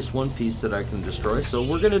saw at least one piece that I can destroy, so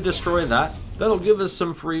we're going to destroy that. That'll give us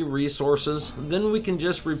some free resources. Then we can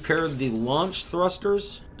just repair the launch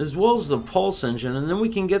thrusters, as well as the pulse engine, and then we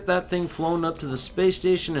can get that thing flown up to the space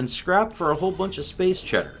station and scrapped for a whole bunch of space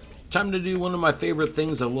cheddar. Time to do one of my favorite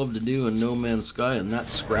things I love to do in No Man's Sky, and that's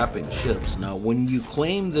scrapping ships. Now, when you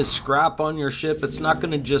claim this scrap on your ship, it's not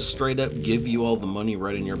going to just straight up give you all the money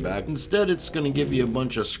right in your bag. Instead, it's going to give you a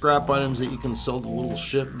bunch of scrap items that you can sell to little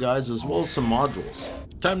ship guys, as well as some modules.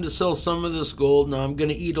 Time to sell some of this gold. Now, I'm going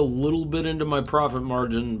to eat a little bit into my profit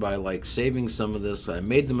margin by, like, saving some of this. I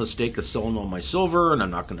made the mistake of selling all my silver, and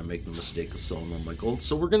I'm not going to make the mistake of selling all my gold,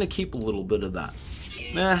 so we're going to keep a little bit of that.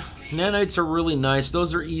 Nanites are really nice.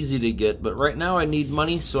 Those are easy to get, but right now I need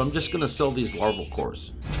money, so I'm just going to sell these larval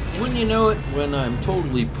cores. When you know it, when I'm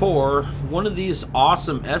totally poor, one of these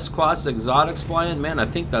awesome S-Class exotics fly in. Man, I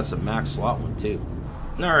think that's a max slot one too.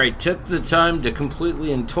 Alright, took the time to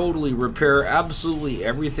completely and totally repair absolutely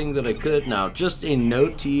everything that I could. Now, just a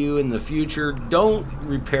note to you in the future, don't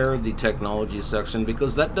repair the technology section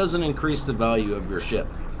because that doesn't increase the value of your ship.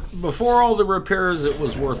 Before all the repairs, it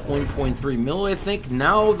was worth 1.3 mil, I think.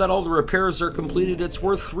 Now that all the repairs are completed, it's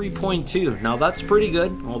worth 3.2. Now that's pretty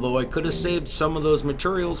good, although I could have saved some of those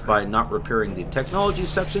materials by not repairing the technology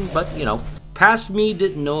section, but you know, past me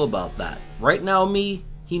didn't know about that. Right now me,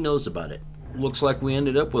 he knows about it. Looks like we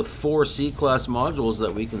ended up with 4 C-class modules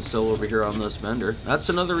that we can sell over here on this vendor. That's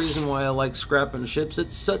another reason why I like scrapping ships.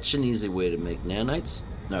 It's such an easy way to make nanites.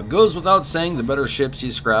 Now, it goes without saying, the better ships you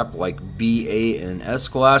scrap, like B, A, and S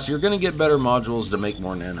class, you're going to get better modules to make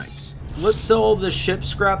more nanites. Let's sell all this ship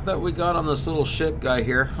scrap that we got on this little ship guy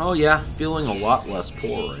here. Oh yeah, feeling a lot less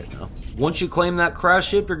poor right now. Once you claim that crash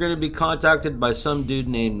ship, you're going to be contacted by some dude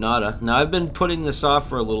named Nada. Now, I've been putting this off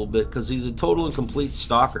for a little bit because he's a total and complete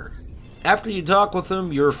stalker. After you talk with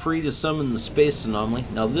him, you're free to summon the space anomaly.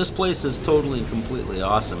 Now, this place is totally and completely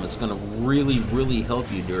awesome. It's going to really help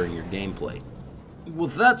you during your gameplay.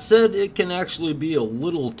 With that said, it can actually be a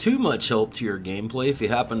little too much help to your gameplay if you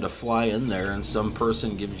happen to fly in there and some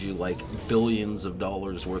person gives you like billions of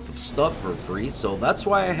dollars worth of stuff for free, so that's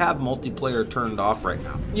why I have multiplayer turned off right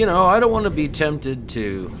now. You know, I don't want to be tempted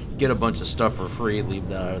to get a bunch of stuff for free, leave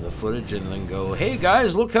that out of the footage, and then go, hey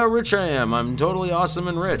guys, look how rich I am, I'm totally awesome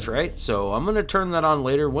and rich, right? So I'm going to turn that on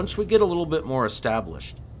later once we get a little bit more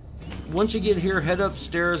established. Once you get here, head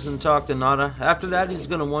upstairs and talk to Nada. After that, he's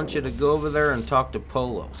going to want you to go over there and talk to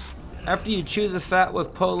Polo. After you chew the fat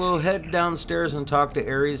with Polo, head downstairs and talk to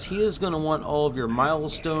Ares. He is going to want all of your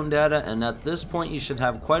milestone data, and at this point you should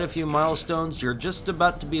have quite a few milestones. You're just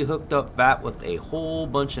about to be hooked up fat with a whole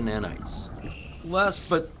bunch of nanites. Last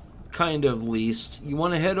but kind of least, you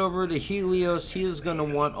want to head over to Helios. He is going to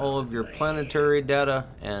want all of your planetary data,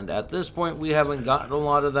 and at this point we haven't gotten a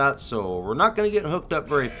lot of that, so we're not going to get hooked up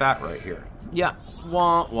very fat right here. Yeah,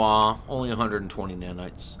 wah wah, only 120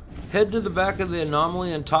 nanites. Head to the back of the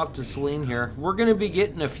anomaly and talk to Celine here. We're going to be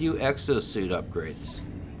getting a few exosuit upgrades.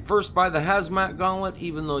 First, buy the hazmat gauntlet,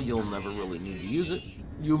 even though you'll never really need to use it.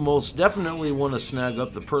 You most definitely want to snag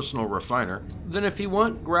up the personal refiner. Then if you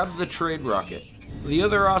want, grab the trade rocket. The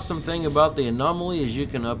other awesome thing about the anomaly is you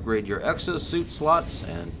can upgrade your exosuit slots,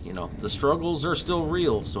 and you know, the struggles are still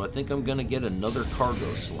real, so I think I'm gonna get another cargo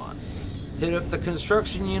slot. Hit up the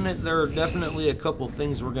construction unit. There are definitely a couple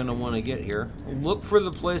things we're gonna want to get here. Look for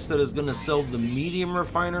the place that is gonna sell the medium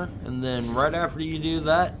refiner, and then right after you do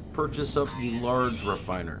that, purchase up the large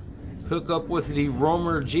refiner. Hook up with the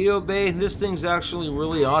Roamer Geobay. This thing's actually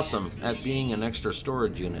really awesome at being an extra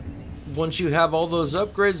storage unit. Once you have all those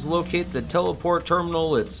upgrades, locate the teleport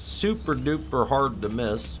terminal. It's super duper hard to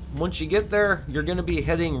miss. Once you get there, you're going to be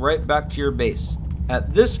heading right back to your base.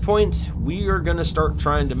 At this point, we are going to start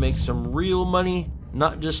trying to make some real money,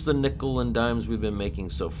 not just the nickel and dimes we've been making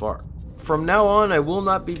so far. From now on, I will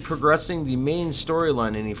not be progressing the main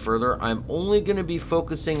storyline any further. I'm only going to be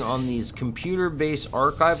focusing on these computer-based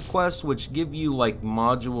archive quests, which give you like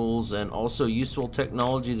modules and also useful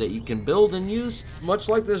technology that you can build and use, much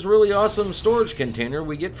like this really awesome storage container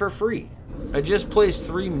we get for free. I just placed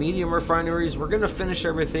 3 medium refineries. We're going to finish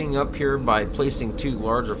everything up here by placing 2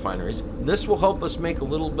 large refineries. This will help us make a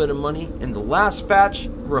little bit of money. In the last patch,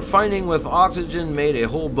 refining with oxygen made a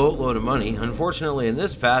whole boatload of money. Unfortunately, in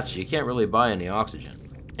this patch, you can't really buy any oxygen.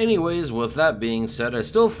 Anyways, with that being said, I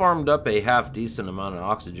still farmed up a half decent amount of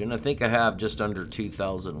oxygen. I think I have just under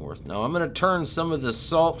 2,000 worth. Now I'm going to turn some of this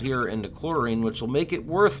salt here into chlorine, which will make it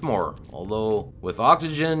worth more. Although with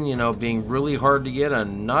oxygen, you know, being really hard to get,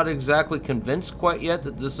 I'm not exactly convinced quite yet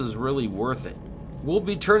that this is really worth it. We'll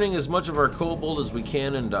be turning as much of our cobalt as we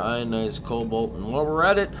can into ionized cobalt, and while we're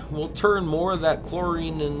at it, we'll turn more of that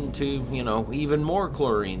chlorine into, you know, even more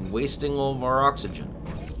chlorine, wasting all of our oxygen.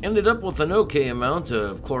 Ended up with an okay amount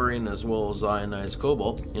of chlorine as well as ionized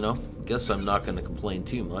cobalt. You know, guess I'm not going to complain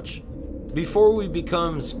too much. Before we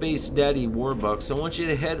become Space Daddy Warbucks, I want you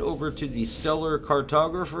to head over to the Stellar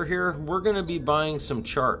Cartographer here. We're going to be buying some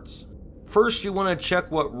charts. First, you want to check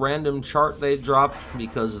what random chart they drop,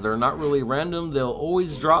 because they're not really random. They'll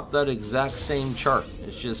always drop that exact same chart.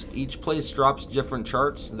 It's just each place drops different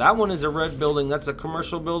charts. That one is a red building. That's a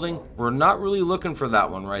commercial building. We're not really looking for that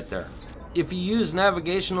one right there. If you use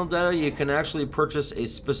navigational data, you can actually purchase a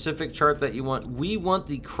specific chart that you want. We want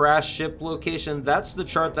the crash ship location. That's the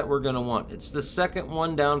chart that we're going to want. It's the second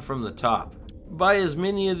one down from the top. Buy as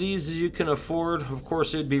many of these as you can afford. Of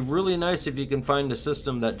course, it'd be really nice if you can find a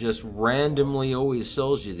system that just randomly always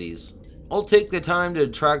sells you these. I'll take the time to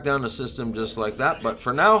track down a system just like that, but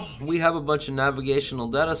for now, we have a bunch of navigational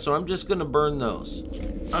data, so I'm just going to burn those.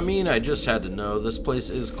 I mean, I just had to know. This place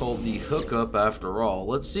is called the Hookup after all.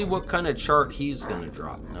 Let's see what kind of chart he's going to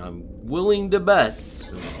drop. Now, I'm willing to bet,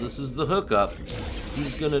 since this is the Hookup,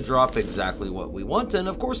 he's going to drop exactly what we want, and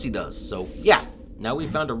of course he does. So, yeah, Now we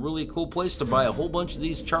found a really cool place to buy a whole bunch of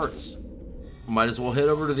these charts. Might as well head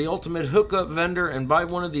over to the ultimate hookup vendor and buy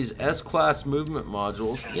one of these S-Class movement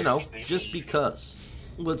modules, you know, just because.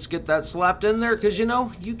 Let's get that slapped in there, because you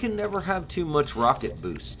know, you can never have too much rocket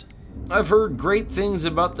boost. I've heard great things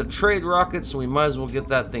about the trade rocket, so we might as well get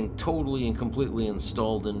that thing totally and completely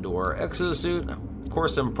installed into our exosuit. Of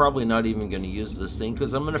course, I'm probably not even going to use this thing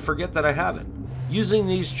because I'm going to forget that I have it. Using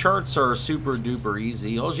these charts are super duper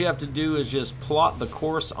easy. All you have to do is just plot the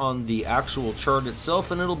course on the actual chart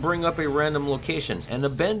itself and it'll bring up a random location. An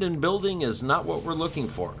abandoned building is not what we're looking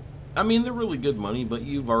for. I mean, they're really good money, but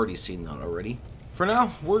you've already seen that already. For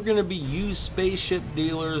now, we're going to be used spaceship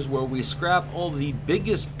dealers where we scrap all the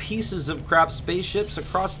biggest pieces of crap spaceships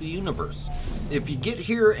across the universe. If you get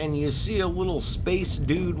here and you see a little space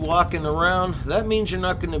dude walking around, that means you're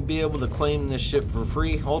not going to be able to claim this ship for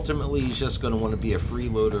free. Ultimately, he's just going to want to be a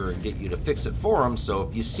freeloader and get you to fix it for him. So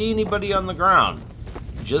if you see anybody on the ground,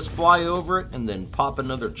 just fly over it and then pop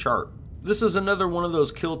another chart. This is another one of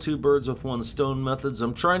those kill two birds with one stone methods.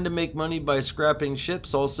 I'm trying to make money by scrapping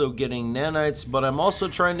ships, also getting nanites, but I'm also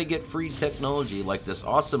trying to get free technology like this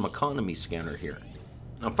awesome economy scanner here.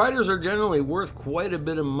 Now, fighters are generally worth quite a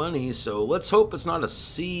bit of money, so let's hope it's not a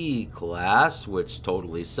C class, which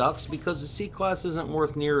totally sucks because the C class isn't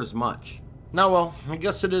worth near as much. Now, well, I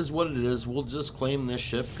guess it is what it is. We'll just claim this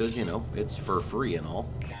ship because, you know, it's for free and all.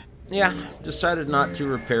 Yeah, decided not to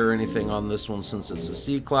repair anything on this one since it's a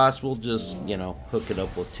C class. We'll just, you know, hook it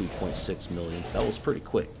up with 2.6 million. That was pretty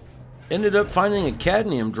quick. Ended up finding a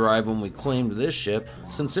cadmium drive when we claimed this ship.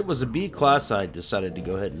 Since it was a B class, I decided to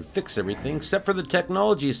go ahead and fix everything except for the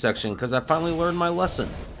technology section because I finally learned my lesson.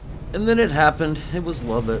 And then it happened. It was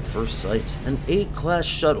love at first sight. An A class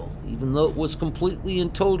shuttle. Even though it was completely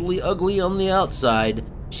and totally ugly on the outside,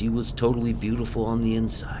 she was totally beautiful on the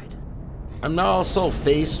inside. I'm now also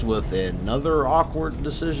faced with another awkward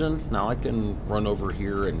decision. Now I can run over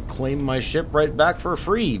here and claim my ship right back for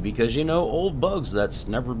free because, you know, old bugs that's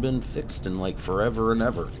never been fixed in like forever and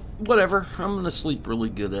ever. Whatever, I'm gonna sleep really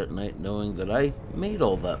good at night knowing that I made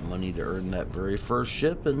all that money to earn that very first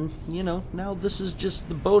ship and, you know, now this is just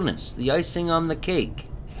the bonus, the icing on the cake.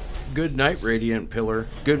 Good night, Radiant Pillar.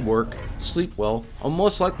 Good work. Sleep well. I'll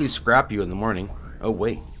most likely scrap you in the morning. Oh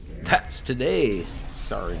wait, that's today.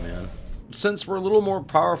 Sorry, man. Since we're a little more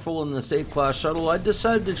powerful in this A-class shuttle, I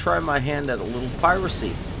decided to try my hand at a little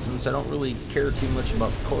piracy. Since I don't really care too much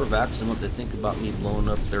about Korvax and what they think about me blowing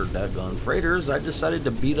up their daggone freighters, I decided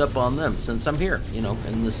to beat up on them since I'm here, you know,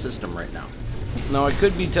 in this system right now. Now, I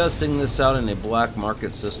could be testing this out in a black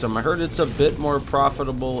market system. I heard it's a bit more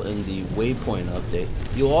profitable in the Waypoint update.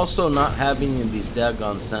 You'll also not have any of these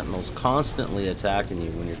daggone sentinels constantly attacking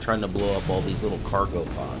you when you're trying to blow up all these little cargo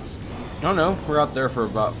pods. I don't know, we're out there for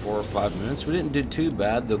about 4 or 5 minutes. We didn't do too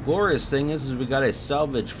bad. The glorious thing is we got a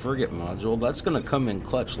salvage frigate module. That's going to come in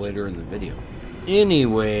clutch later in the video.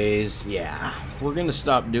 Anyways, yeah, we're going to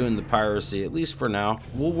stop doing the piracy, at least for now.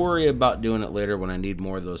 We'll worry about doing it later when I need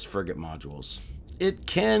more of those frigate modules. It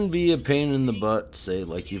can be a pain in the butt, say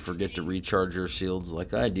like you forget to recharge your shields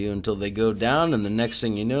like I do until they go down, and the next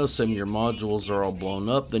thing you know, some of your modules are all blown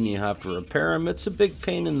up, then you have to repair them. It's a big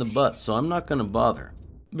pain in the butt, so I'm not going to bother.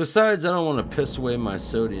 Besides, I don't want to piss away my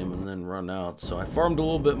sodium and then run out, so I farmed a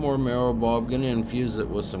little bit more marrow ball. I'm going to infuse it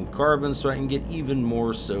with some carbon so I can get even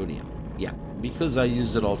more sodium. Yeah, because I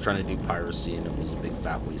used it all trying to do piracy and it was a big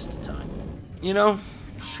fat waste of time. You know,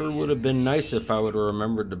 sure would have been nice if I would have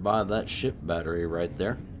remembered to buy that ship battery right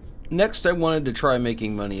there. Next, I wanted to try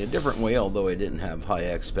making money a different way, although I didn't have high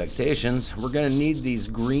expectations. We're going to need these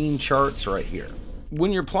green charts right here.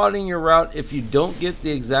 When you're plotting your route, if you don't get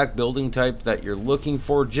the exact building type that you're looking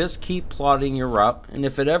for, just keep plotting your route. And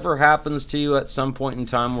if it ever happens to you at some point in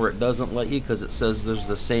time where it doesn't let you because it says there's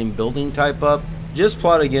the same building type up, just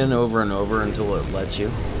plot again over and over until it lets you.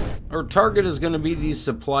 Our target is going to be these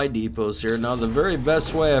supply depots here. Now, the very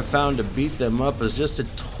best way I've found to beat them up is just to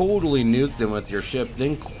totally nuke them with your ship,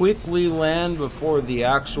 then quickly land before the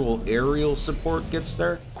actual aerial support gets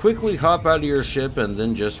there. Quickly hop out of your ship and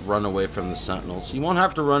then just run away from the sentinels. You won't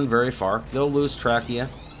have to run very far. They'll lose track of you.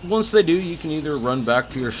 Once they do, you can either run back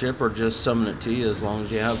to your ship or just summon it to you as long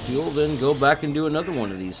as you have fuel, then go back and do another one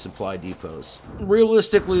of these supply depots.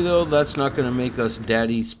 Realistically though, that's not going to make us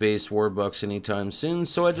daddy space warbucks anytime soon,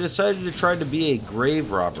 so I decided to try to be a grave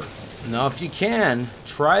robber. Now, if you can,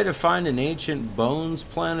 try to find an ancient bones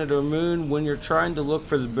planet or moon when you're trying to look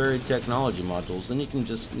for the buried technology modules. Then you can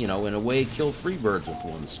just, in a way, kill 3 birds with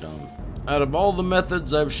 1 stone. Out of all the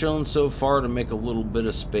methods I've shown so far to make a little bit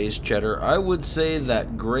of space cheddar, I would say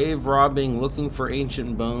that grave robbing, looking for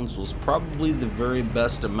ancient bones, was probably the very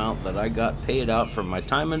best amount that I got paid out for my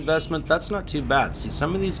time investment. That's not too bad. See,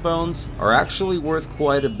 some of these bones are actually worth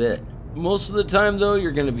quite a bit. Most of the time, though,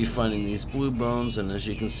 you're going to be finding these blue bones, and as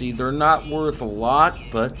you can see, they're not worth a lot,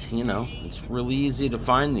 but, it's really easy to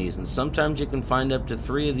find these, and sometimes you can find up to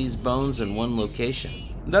 3 of these bones in one location.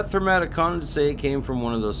 That thermatic condensate came from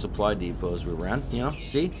one of those supply depots we ran.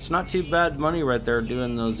 See, it's not too bad money right there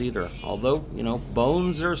doing those either. Although,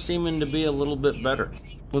 bones are seeming to be a little bit better.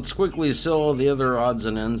 Let's quickly sell all the other odds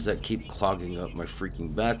and ends that keep clogging up my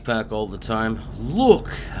freaking backpack all the time. Look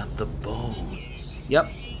at the bones. Yep.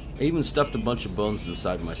 I even stuffed a bunch of bones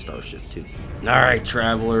inside my starship too. Alright,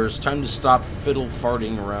 travelers, time to stop fiddle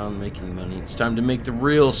farting around making money. It's time to make the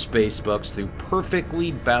real space bucks through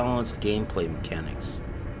perfectly balanced gameplay mechanics.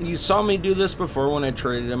 You saw me do this before when I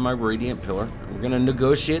traded in my Radiant Pillar. We're going to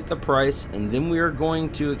negotiate the price, and then we are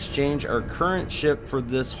going to exchange our current ship for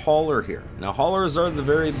this hauler here. Now, haulers are the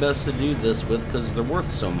very best to do this with because they're worth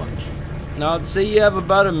so much. Now, I'd say you have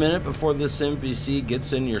about a minute before this NPC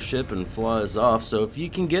gets in your ship and flies off, so if you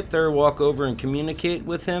can get there, walk over and communicate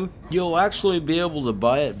with him, you'll actually be able to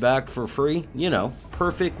buy it back for free.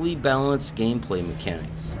 Perfectly balanced gameplay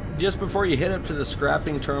mechanics. Just before you head up to the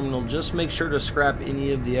scrapping terminal, just make sure to scrap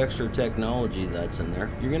any of the extra technology that's in there.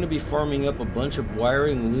 You're going to be farming up a bunch of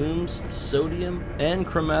wiring looms, sodium, and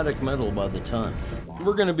chromatic metal by the ton.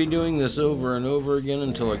 We're going to be doing this over and over again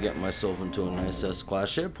until I get myself into a nice S-Class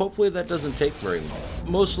ship. Hopefully that doesn't take very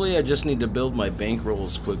long. Mostly I just need to build my bankroll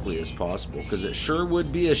as quickly as possible, because it sure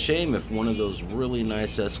would be a shame if one of those really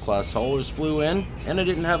nice S-Class haulers flew in and I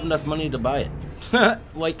didn't have enough money to buy it.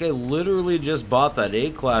 Like I literally just bought that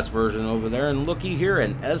A-Class version over there, and looky here,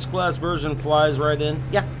 an S-Class version flies right in.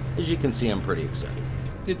 Yeah, as you can see, I'm pretty excited.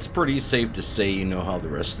 It's pretty safe to say you know how the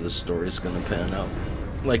rest of this story is going to pan out.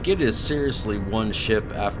 Like, it is seriously one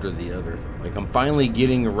ship after the other. Like, I'm finally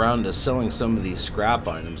getting around to selling some of these scrap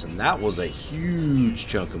items, and that was a huge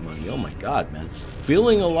chunk of money. Oh my god, man.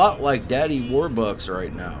 Feeling a lot like Daddy Warbucks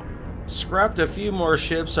right now. Scrapped a few more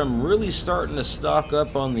ships. I'm really starting to stock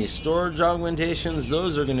up on these storage augmentations.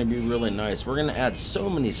 Those are going to be really nice. We're going to add so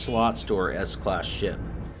many slots to our S-Class ship.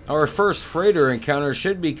 Our first freighter encounter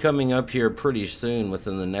should be coming up here pretty soon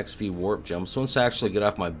within the next few warp jumps once I actually get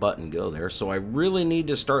off my butt and go there, so I really need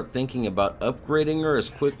to start thinking about upgrading her as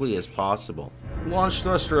quickly as possible. Launch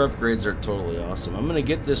thruster upgrades are totally awesome. I'm going to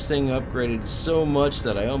get this thing upgraded so much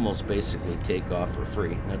that I almost basically take off for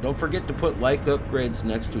free. Now don't forget to put like upgrades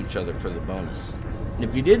next to each other for the bonus.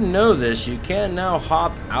 If you didn't know this, you can now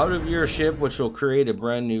hop out of your ship, which will create a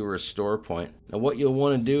brand new restore point. Now what you'll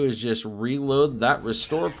want to do is just reload that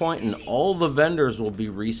restore point and all the vendors will be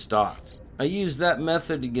restocked. I used that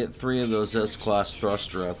method to get 3 of those S-Class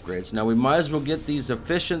thruster upgrades. Now we might as well get these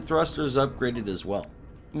efficient thrusters upgraded as well.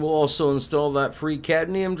 We'll also install that free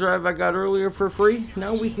cadmium drive I got earlier for free.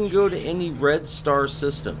 Now we can go to any red star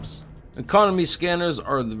systems. Economy scanners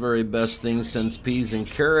are the very best thing since peas and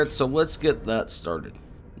carrots, so let's get that started.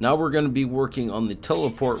 Now we're going to be working on the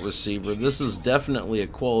teleport receiver. This is definitely a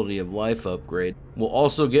quality of life upgrade. We'll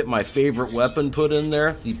also get my favorite weapon put in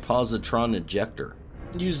there, the positron ejector.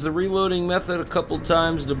 Use the reloading method a couple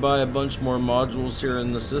times to buy a bunch more modules here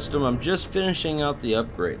in the system. I'm just finishing out the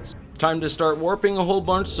upgrades. Time to start warping a whole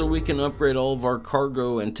bunch so we can upgrade all of our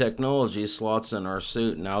cargo and technology slots in our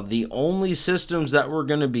suit. Now, the only systems that we're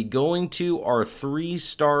going to be going to are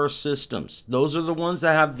 3-star systems. Those are the ones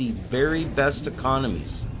that have the very best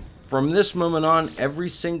economies. From this moment on, every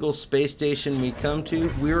single space station we come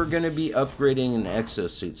to, we're going to be upgrading an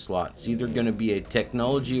exosuit slot. It's either going to be a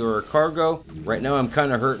technology or a cargo. Right now, I'm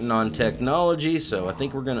kind of hurting on technology, so I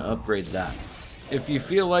think we're going to upgrade that. If you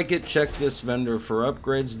feel like it, check this vendor for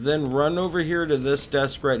upgrades, then run over here to this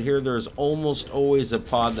desk right here. There's almost always a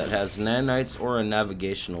pod that has nanites or a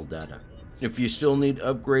navigational data. If you still need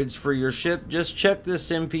upgrades for your ship, just check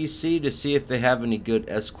this NPC to see if they have any good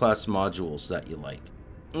S-Class modules that you like.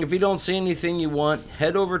 If you don't see anything you want,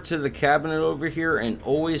 head over to the cabinet over here and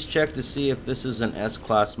always check to see if this is an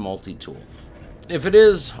S-Class multi-tool. If it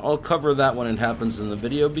is, I'll cover that when it happens in the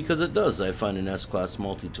video, because it does. I find an S-Class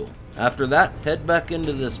multi-tool. After that, head back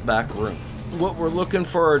into this back room. What we're looking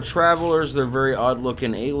for are travelers. They're very odd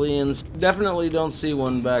looking aliens. Definitely don't see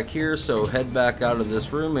one back here, so head back out of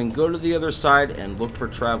this room and go to the other side and look for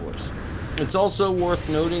travelers. It's also worth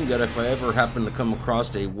noting that if I ever happen to come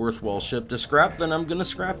across a worthwhile ship to scrap, then I'm gonna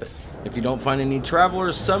scrap it. If you don't find any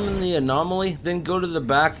travelers, summon the anomaly, then go to the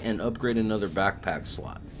back and upgrade another backpack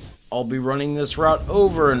slot. I'll be running this route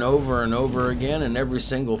over and over and over again in every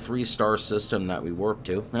single 3-star system that we warp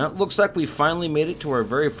to. Now it looks like we finally made it to our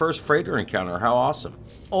very first freighter encounter. How awesome.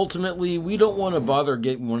 Ultimately, we don't want to bother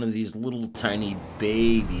getting one of these little tiny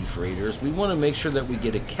baby freighters. We want to make sure that we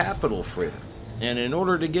get a capital freighter. And in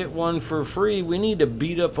order to get one for free, we need to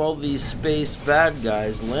beat up all these space bad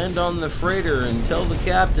guys, land on the freighter, and tell the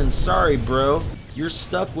captain, sorry bro, you're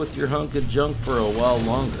stuck with your hunk of junk for a while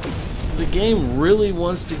longer. The game really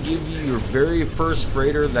wants to give you your very first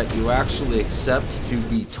freighter that you actually accept to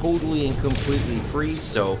be totally and completely free,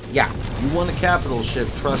 so yeah, you want a capital ship,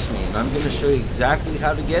 trust me, and I'm going to show you exactly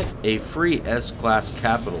how to get a free S-Class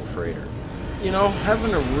capital freighter. You know,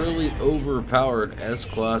 having a really overpowered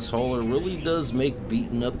S-Class hauler really does make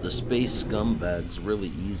beating up the space scumbags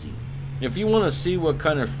really easy. If you want to see what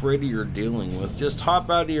kind of freighter you're dealing with, just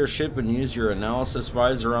hop out of your ship and use your analysis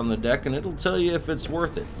visor on the deck and it'll tell you if it's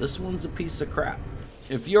worth it. This one's a piece of crap.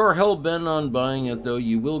 If you're hell-bent on buying it though,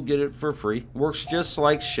 you will get it for free. Works just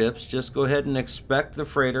like ships, just go ahead and expect the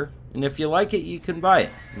freighter. And if you like it, you can buy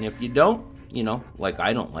it. And if you don't, you know, like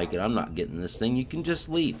I don't like it, I'm not getting this thing, you can just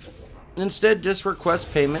leave. Instead, just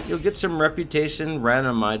request payment. You'll get some reputation,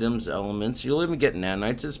 random items, elements. You'll even get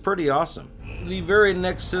nanites. It's pretty awesome. The very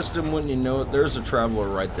next system, when you know it, there's a traveler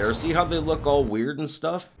right there. See how they look all weird and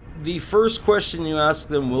stuff? The first question you ask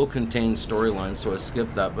them will contain storylines, so I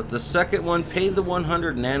skipped that. But the second one, pay the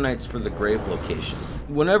 100 nanites for the grave location.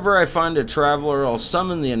 Whenever I find a traveler, I'll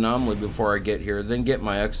summon the anomaly before I get here, then get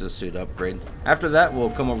my exosuit upgrade. After that, we'll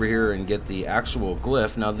come over here and get the actual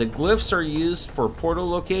glyph. Now, the glyphs are used for portal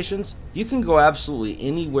locations. You can go absolutely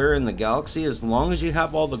anywhere in the galaxy as long as you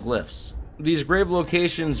have all the glyphs. These grave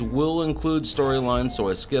locations will include storylines, so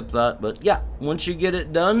I skipped that. But yeah, once you get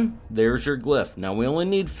it done, there's your glyph. Now, we only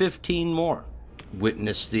need 15 more.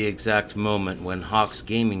 Witness the exact moment when Hawks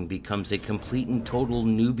Gaming becomes a complete and total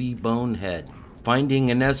newbie bonehead. Finding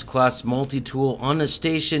an S-Class multi-tool on a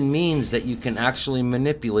station means that you can actually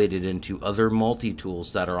manipulate it into other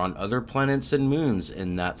multi-tools that are on other planets and moons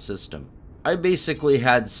in that system. I basically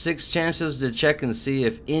had 6 chances to check and see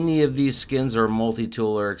if any of these skins are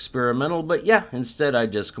multi-tool or experimental, but yeah, instead I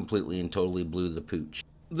just completely and totally blew the pooch.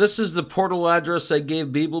 This is the portal address I gave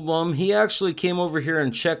Beeblebum. He actually came over here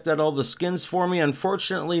and checked out all the skins for me.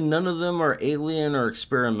 Unfortunately, none of them are alien or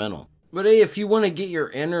experimental. But hey, if you want to get your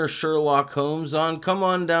inner Sherlock Holmes on, come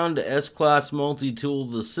on down to S-Class Multi-Tool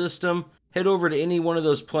the system, head over to any one of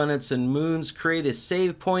those planets and moons, create a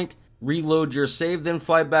save point, reload your save, then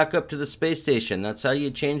fly back up to the space station. That's how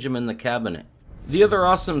you change them in the cabinet. The other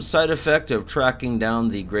awesome side effect of tracking down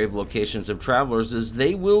the grave locations of travelers is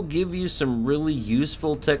they will give you some really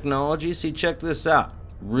useful technology. See, check this out.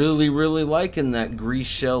 Really liking that grease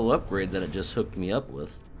shell upgrade that it just hooked me up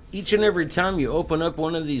with. Each and every time you open up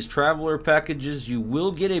one of these traveler packages, you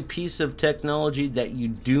will get a piece of technology that you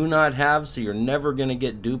do not have, so you're never going to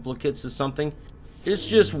get duplicates of something. It's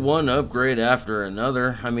just one upgrade after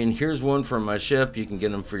another. I mean, here's one for my ship. You can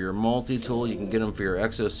get them for your multi-tool. You can get them for your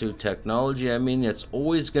exosuit technology. I mean, it's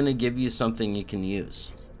always going to give you something you can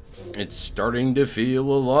use. It's starting to feel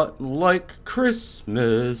a lot like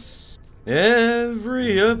Christmas.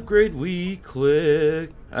 Every upgrade we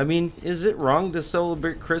click. I mean, is it wrong to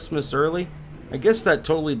celebrate Christmas early? I guess that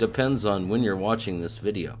totally depends on when you're watching this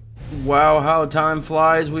video. Wow, how time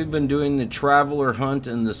flies. We've been doing the traveler hunt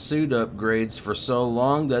and the suit upgrades for so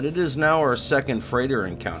long that it is now our second freighter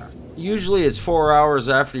encounter. Usually it's 4 hours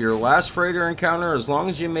after your last freighter encounter, as long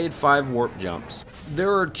as you made 5 warp jumps.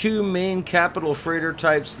 There are 2 main capital freighter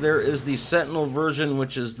types. There is the Sentinel version,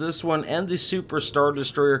 which is this one, and the Super Star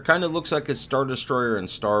Destroyer. Kind of looks like a Star Destroyer in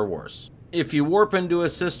Star Wars. If you warp into a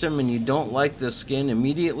system and you don't like the skin,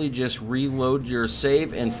 immediately just reload your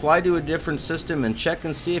save and fly to a different system and check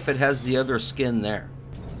and see if it has the other skin there.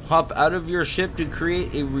 Hop out of your ship to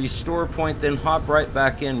create a restore point, then hop right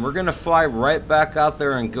back in. We're going to fly right back out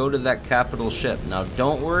there and go to that capital ship. Now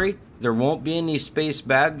don't worry, there won't be any space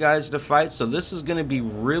bad guys to fight, so this is going to be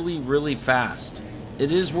really fast.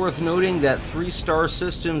 It is worth noting that 3-star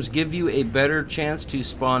systems give you a better chance to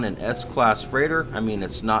spawn an S-Class freighter. I mean,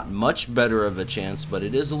 it's not much better of a chance, but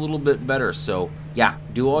it is a little bit better. So yeah,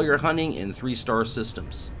 do all your hunting in 3-star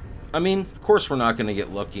systems. I mean, of course we're not going to get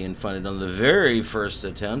lucky and find it on the very first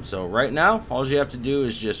attempt. So right now, all you have to do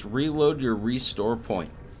is just reload your restore point.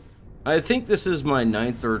 I think this is my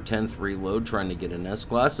 9th or 10th reload trying to get an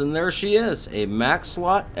S-Class, and there she is, a max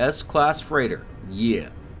slot S-Class freighter. Yeah.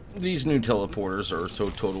 These new teleporters are so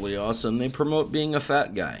totally awesome, they promote being a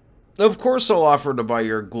fat guy. Of course I'll offer to buy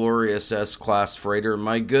your glorious S-Class freighter,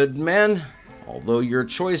 my good man. Although your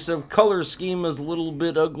choice of color scheme is a little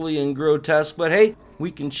bit ugly and grotesque, but hey, we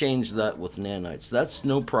can change that with nanites. That's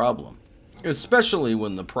no problem. Especially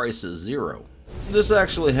when the price is zero. This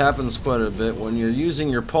actually happens quite a bit when you're using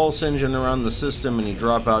your pulse engine around the system and you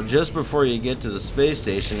drop out just before you get to the space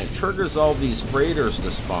station. It triggers all these freighters to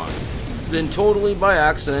spawn. Then totally by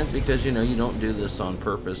accident, because you know you don't do this on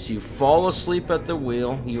purpose, you fall asleep at the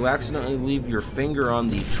wheel, you accidentally leave your finger on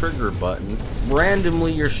the trigger button,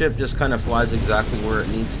 randomly your ship just kind of flies exactly where it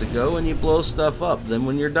needs to go and you blow stuff up. Then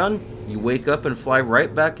when you're done, you wake up and fly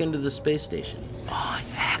right back into the space station. On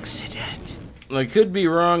accident. I could be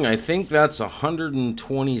wrong. I think that's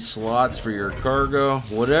 120 slots for your cargo.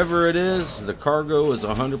 Whatever it is, the cargo is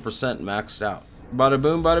 100% maxed out. Bada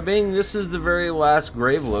boom, bada bing. This is the very last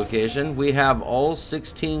grave location. We have all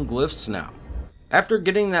 16 glyphs now. After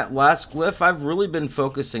getting that last glyph, I've really been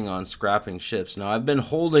focusing on scrapping ships. Now, I've been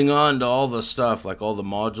holding on to all the stuff, like all the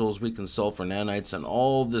modules we can sell for nanites and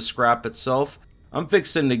all the scrap itself. I'm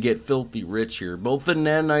fixing to get filthy rich here, both in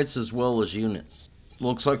nanites as well as units.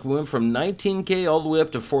 Looks like we went from 19k all the way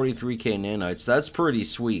up to 43k nanites. That's pretty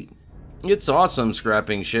sweet. It's awesome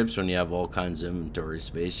scrapping ships when you have all kinds of inventory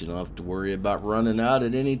space. You don't have to worry about running out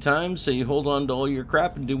at any time, so you hold on to all your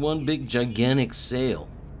crap and do one big gigantic sale.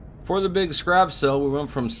 For the big scrap sale, we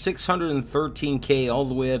went from 613k all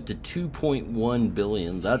the way up to 2.1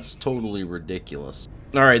 billion. That's totally ridiculous.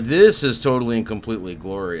 Alright, this is totally and completely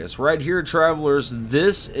glorious. Right here, travelers,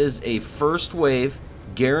 this is a first wave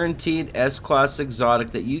guaranteed S-Class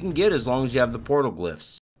exotic that you can get as long as you have the portal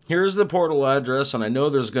glyphs. Here's the portal address, and I know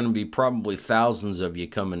there's going to be probably thousands of you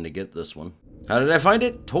coming to get this one. How did I find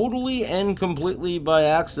it? Totally and completely by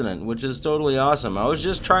accident, which is totally awesome. I was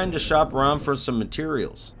just trying to shop around for some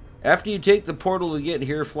materials. After you take the portal to get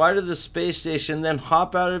here, fly to the space station, then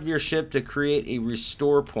hop out of your ship to create a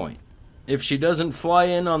restore point. If she doesn't fly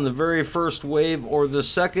in on the very first wave or the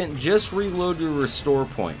second, just reload your restore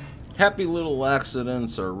point. Happy little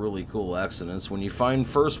accidents are really cool accidents when you find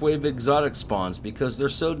first wave exotic spawns because they're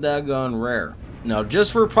so daggone rare. Now,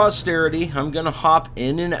 just for posterity, I'm going to hop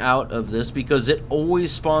in and out of this because it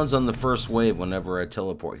always spawns on the first wave whenever I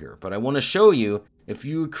teleport here. But I want to show you, if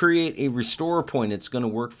you create a restore point, it's going to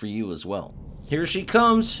work for you as well. Here she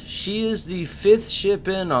comes. She is the 5th ship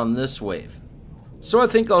in on this wave. So I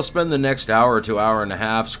think I'll spend the next hour to hour and a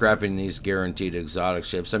half scrapping these guaranteed exotic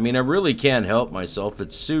ships. I mean, I really can't help myself.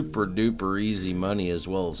 It's super duper easy money as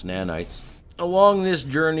well as nanites. Along this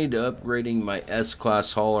journey to upgrading my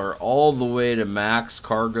S-Class hauler all the way to max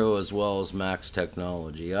cargo as well as max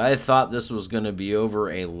technology. I thought this was going to be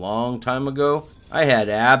over a long time ago. I had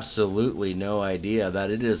absolutely no idea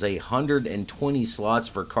that it is 120 slots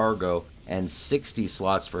for cargo and 60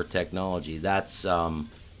 slots for technology. That's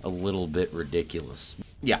a little bit ridiculous.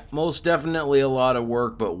 Yeah, most definitely a lot of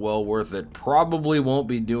work, but well worth it. Probably won't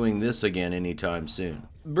be doing this again anytime soon.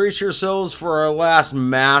 Brace yourselves for our last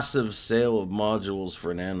massive sale of modules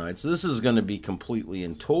for nanites. This is going to be completely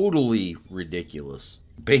and totally ridiculous.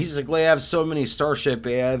 Basically, I have so many Starship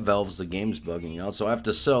AI valves, the game's bugging out, so I have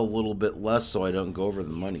to sell a little bit less so I don't go over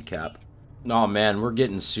the money cap. Oh man, we're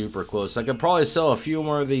getting super close. I could probably sell a few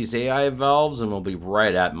more of these AI valves and we'll be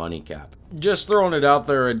right at money cap. Just throwing it out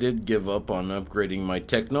there, I did give up on upgrading my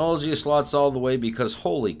technology slots all the way because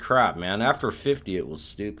holy crap, man, after 50 it was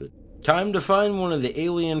stupid. Time to find one of the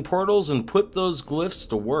alien portals and put those glyphs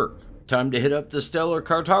to work. Time to hit up the Stellar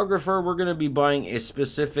Cartographer. We're going to be buying a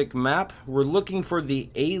specific map. We're looking for the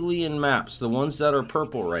alien maps, the ones that are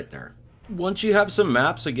purple right there. Once you have some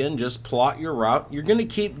maps, again, just plot your route. You're going to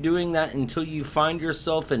keep doing that until you find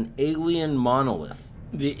yourself an alien monolith.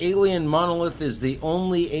 The alien monolith is the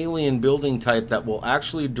only alien building type that will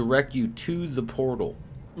actually direct you to the portal.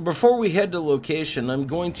 Before we head to location, I'm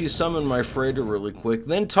going to summon my freighter really quick,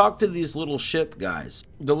 then talk to these little ship guys.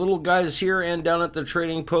 The little guys here and down at the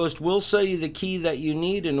trading post will sell you the key that you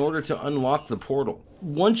need in order to unlock the portal.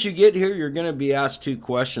 Once you get here, you're going to be asked 2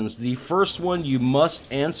 questions. The first one you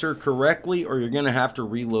must answer correctly or you're going to have to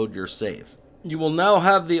reload your save. You will now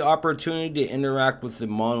have the opportunity to interact with the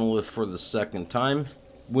monolith for the second time.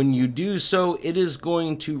 When you do so, it is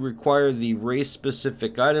going to require the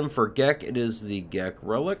race-specific item. For Gek, it is the Gek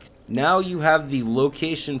Relic. Now you have the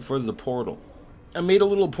location for the portal. I made a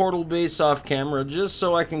little portal base off camera just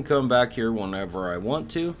so I can come back here whenever I want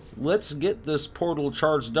to. Let's get this portal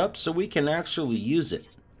charged up so we can actually use it.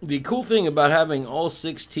 The cool thing about having all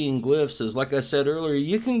 16 glyphs is, like I said earlier,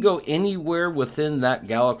 you can go anywhere within that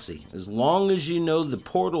galaxy as long as you know the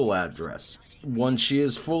portal address. Once she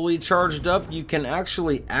is fully charged up, you can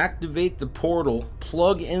actually activate the portal,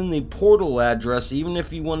 plug in the portal address even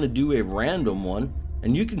if you want to do a random one,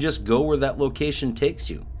 and you can just go where that location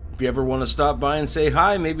takes you. If you ever want to stop by and say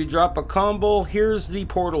hi, maybe drop a combo, here's the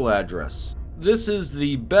portal address. This is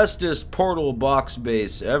the bestest portal box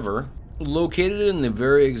base ever, located in the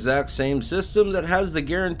very exact same system that has the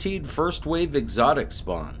guaranteed first wave exotic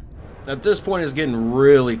spawn. At this point, it's getting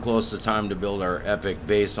really close to time to build our epic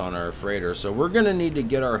base on our freighter, so we're going to need to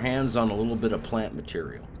get our hands on a little bit of plant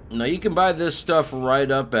material. Now, you can buy this stuff right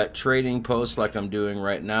up at trading posts like I'm doing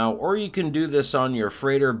right now, or you can do this on your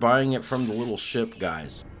freighter buying it from the little ship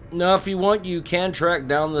guys. Now, if you want, you can track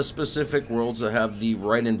down the specific worlds that have the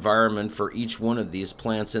right environment for each one of these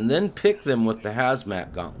plants and then pick them with the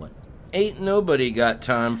hazmat gauntlet. Ain't nobody got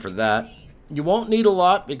time for that. You won't need a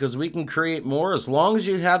lot because we can create more as long as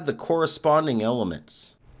you have the corresponding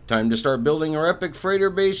elements. Time to start building our epic freighter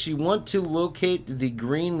base. You want to locate the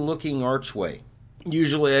green looking archway.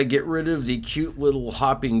 Usually I get rid of the cute little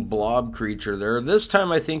hopping blob creature there. This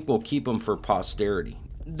time I think we'll keep them for posterity.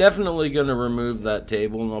 Definitely going to remove that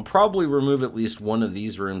table, and I'll probably remove at least one of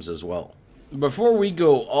these rooms as well. Before we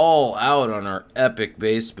go all out on our epic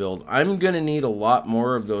base build, I'm going to need a lot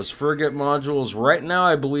more of those frigate modules. Right now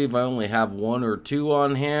I believe I only have 1 or 2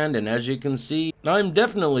 on hand, and as you can see, I'm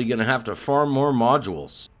definitely going to have to farm more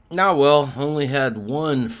modules. Now, well, only had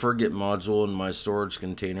 1 frigate module in my storage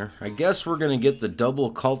container. I guess we're going to get the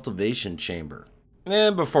double cultivation chamber.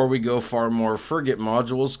 And before we go farm more frigate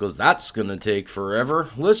modules, because that's going to take forever,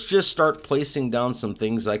 let's just start placing down some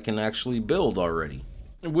things I can actually build already.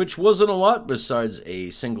 Which wasn't a lot besides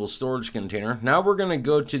a single storage container. Now we're going to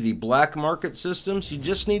go to the black market systems. You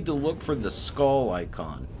just need to look for the skull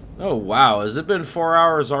icon. Oh wow, has it been 4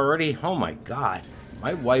 hours already? Oh my god.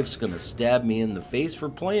 My wife's going to stab me in the face for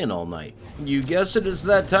playing all night. You guessed it, it's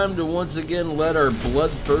that time to once again let our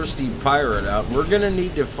bloodthirsty pirate out. We're going to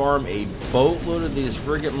need to farm a boatload of these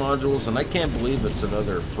frigate modules, and I can't believe it's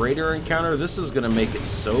another freighter encounter. This is going to make it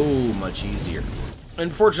so much easier.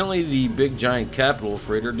 Unfortunately, the big giant capital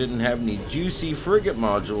freighter didn't have any juicy frigate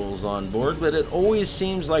modules on board, but it always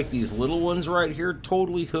seems like these little ones right here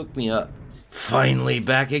totally hook me up. Finally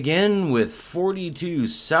back again with 42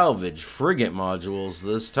 salvage frigate modules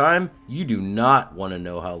this time. You do not want to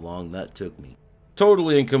know how long that took me.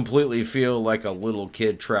 Totally and completely feel like a little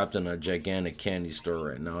kid trapped in a gigantic candy store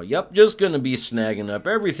right now. Yep, just gonna be snagging up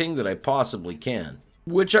everything that I possibly can.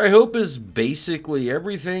 Which I hope is basically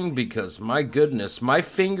everything, because my goodness, my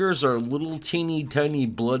fingers are little teeny tiny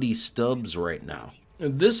bloody stubs right now.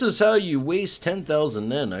 This is how you waste 10,000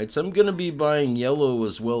 nanites. I'm going to be buying yellow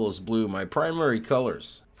as well as blue, my primary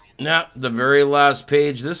colors. Now, the very last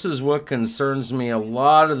page, this is what concerns me. A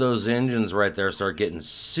lot of those engines right there start getting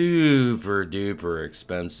super duper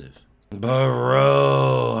expensive.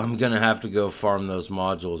 Bro, I'm going to have to go farm those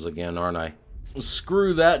modules again, aren't I?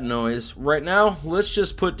 Screw that noise. Right now, let's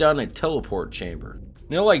just put down a teleport chamber.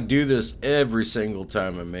 Now, I do this every single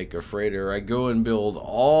time I make a freighter. I go and build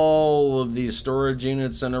all of these storage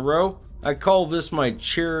units in a row. I call this my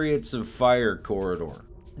Chariots of Fire corridor.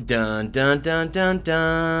 Dun dun dun dun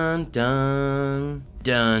dun dun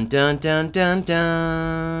dun dun dun dun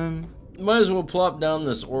dun. Might as well plop down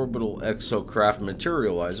this orbital exocraft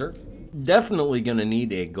materializer. Definitely gonna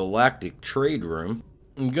need a galactic trade room.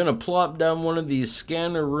 I'm gonna plop down one of these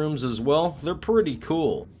scanner rooms as well. They're pretty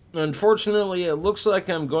cool. Unfortunately, it looks like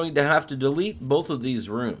I'm going to have to delete both of these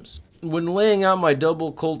rooms. When laying out my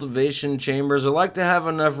double cultivation chambers, I like to have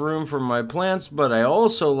enough room for my plants, but I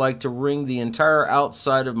also like to ring the entire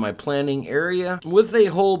outside of my planting area with a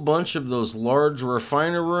whole bunch of those large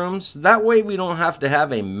refiner rooms. That way we don't have to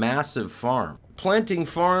have a massive farm. Planting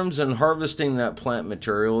farms and harvesting that plant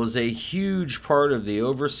material is a huge part of the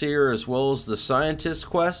Overseer as well as the Scientist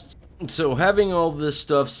quests. So having all this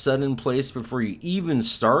stuff set in place before you even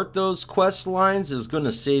start those quest lines is going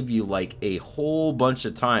to save you like a whole bunch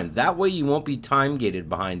of time. That way you won't be time gated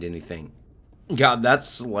behind anything. God,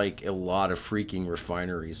 that's like a lot of freaking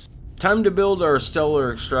refineries. Time to build our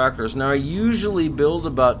stellar extractors. Now I usually build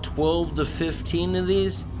about 12 to 15 of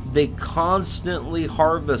these. They constantly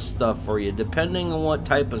harvest stuff for you depending on what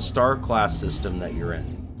type of star class system that you're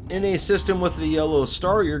in. In a system with the yellow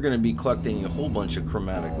star, you're going to be collecting a whole bunch of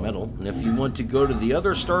chromatic metal. And if you want to go to the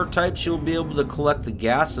other star types, you'll be able to collect the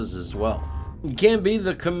gases as well. You can't be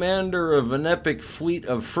the commander of an epic fleet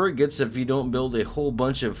of frigates if you don't build a whole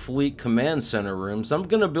bunch of fleet command center rooms. I'm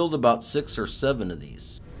going to build about 6 or 7 of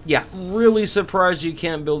these. Yeah, really surprised you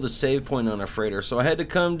can't build a save point on a freighter, so I had to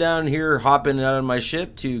come down here, hop in and out of my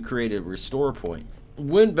ship to create a restore point.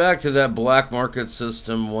 Went back to that black market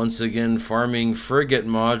system once again, farming frigate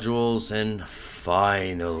modules, and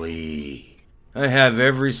finally I have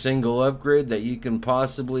every single upgrade that you can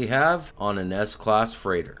possibly have on an S-Class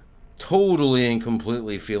freighter. Totally and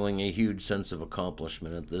completely feeling a huge sense of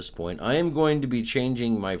accomplishment at this point. I am going to be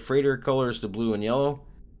changing my freighter colors to blue and yellow.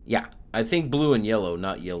 Yeah, I think blue and yellow,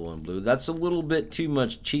 not yellow and blue. That's a little bit too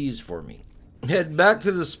much cheese for me. Head back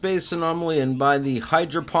to the space anomaly and buy the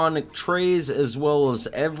hydroponic trays as well as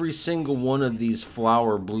every single one of these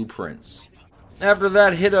flower blueprints. After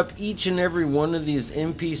that, hit up each and every one of these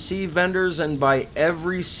NPC vendors and buy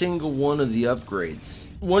every single one of the upgrades.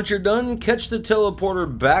 Once you're done, catch the teleporter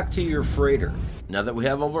back to your freighter. Now that we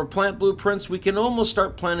have all of our plant blueprints, we can almost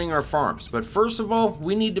start planting our farms. But first of all,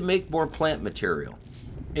 we need to make more plant material.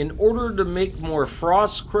 In order to make more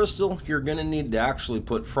frost crystal, you're going to need to actually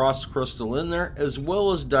put frost crystal in there as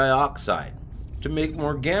well as dioxide. To make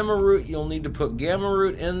more gamma root, you'll need to put gamma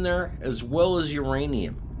root in there as well as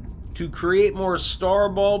uranium. To create more star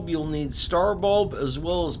bulb, you'll need star bulb as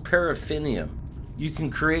well as paraffinium. You can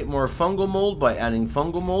create more fungal mold by adding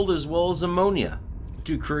fungal mold as well as ammonia.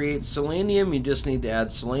 To create selenium, you just need to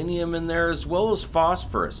add selenium in there as well as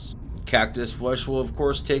phosphorus. Cactus flesh will of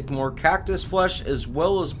course take more cactus flesh as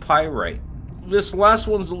well as pyrite. This last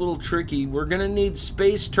one's a little tricky. We're going to need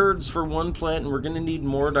space turds for one plant and we're going to need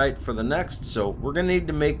mordite for the next, so we're going to need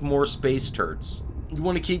to make more space turds. You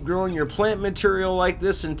want to keep growing your plant material like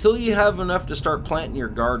this until you have enough to start planting your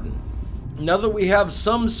garden. Now that we have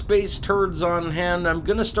some space turds on hand, I'm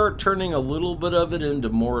going to start turning a little bit of it into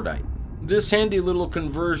mordite. This handy little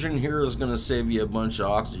conversion here is going to save you a bunch of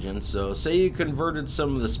oxygen. So say you converted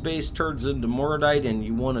some of the space turds into mordite and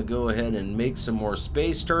you want to go ahead and make some more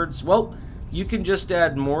space turds, well, you can just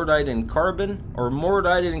add mordite and carbon or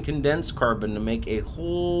mordite and condensed carbon to make a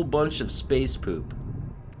whole bunch of space poop.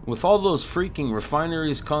 With all those freaking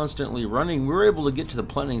refineries constantly running, we were able to get to the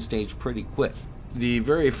planting stage pretty quick. The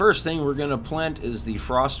very first thing we're going to plant is the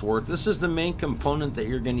frostwort. This is the main component that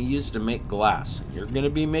you're going to use to make glass. You're going to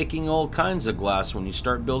be making all kinds of glass when you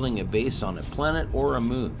start building a base on a planet or a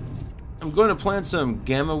moon. I'm going to plant some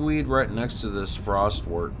gamma weed right next to this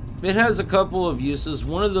frostwort. It has a couple of uses,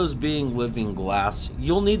 one of those being living glass.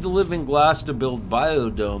 You'll need the living glass to build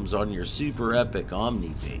biodomes on your super epic Omni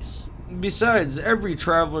base. Besides, every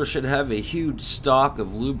traveler should have a huge stock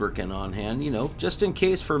of lubricant on hand, just in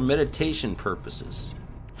case for meditation purposes.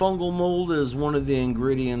 Fungal mold is one of the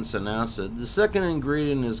ingredients in acid. The second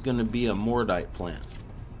ingredient is going to be a mordite plant.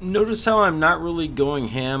 Notice how I'm not really going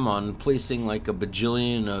ham on placing like a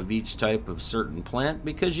bajillion of each type of certain plant,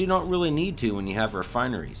 because you don't really need to when you have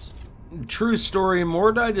refineries. True story,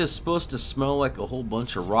 mordite is supposed to smell like a whole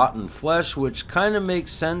bunch of rotten flesh, which kind of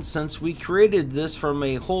makes sense since we created this from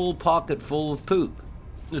a whole pocket full of poop.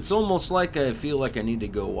 It's almost like I feel like I need to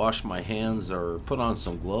go wash my hands or put on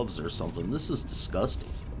some gloves or something. This is disgusting.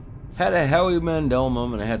 Had a Howie Mandel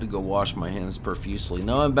moment, I had to go wash my hands profusely.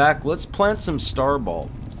 Now I'm back, let's plant some star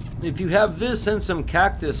bulb. If you have this and some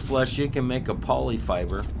cactus flesh, you can make a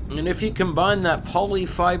polyfiber. And if you combine that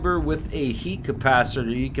polyfiber with a heat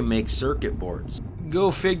capacitor, you can make circuit boards.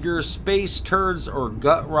 Go figure, space turds or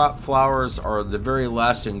gut rot flowers are the very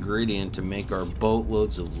last ingredient to make our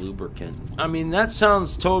boatloads of lubricant. I mean, that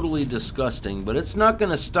sounds totally disgusting, but it's not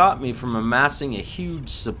going to stop me from amassing a huge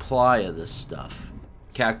supply of this stuff.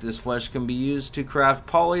 Cactus flesh can be used to craft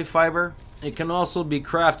polyfiber. It can also be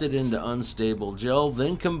crafted into unstable gel,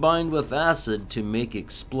 then combined with acid to make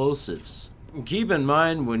explosives. Keep in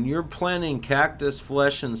mind, when you're planting cactus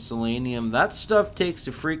flesh and selenium, that stuff takes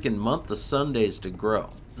a freaking month of Sundays to grow.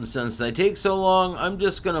 And since they take so long, I'm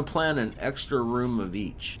just going to plant an extra room of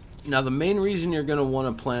each. Now the main reason you're going to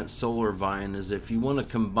want to plant solar vine is if you want to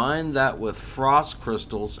combine that with frost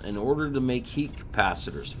crystals in order to make heat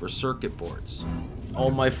capacitors for circuit boards.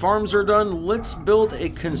 All my farms are done, let's build a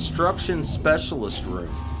construction specialist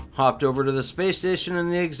room. Hopped over to the space station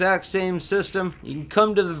in the exact same system. You can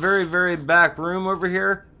come to the very back room over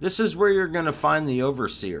here. This is where you're going to find the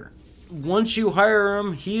overseer. Once you hire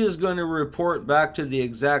him, he is going to report back to the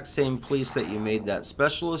exact same place that you made that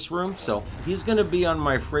specialist room. So he's going to be on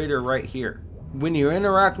my freighter right here. When you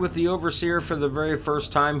interact with the overseer for the very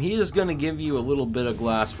first time, he is going to give you a little bit of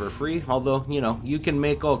glass for free, although, you can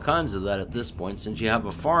make all kinds of that at this point since you have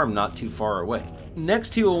a farm not too far away.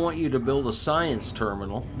 Next, he will want you to build a science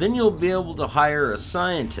terminal, then you'll be able to hire a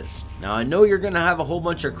scientist. Now, I know you're going to have a whole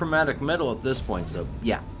bunch of chromatic metal at this point, so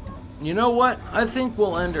yeah. You know what? I think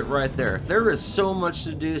we'll end it right there. There is so much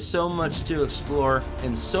to do, so much to explore,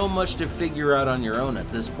 and so much to figure out on your own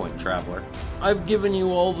at this point, traveler. I've given you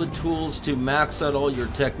all the tools to max out all your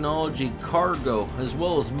technology, cargo, as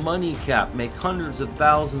well as money cap, make hundreds of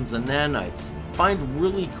thousands of nanites, find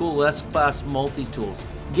really cool S-Class multi-tools,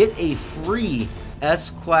 get a free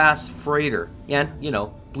S-Class freighter, and, you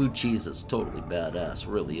know, blue cheese is totally badass,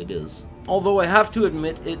 really it is. Although I have to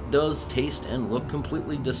admit it does taste and look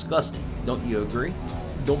completely disgusting. Don't you agree?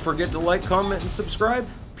 Don't forget to like, comment, and subscribe.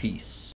 Peace.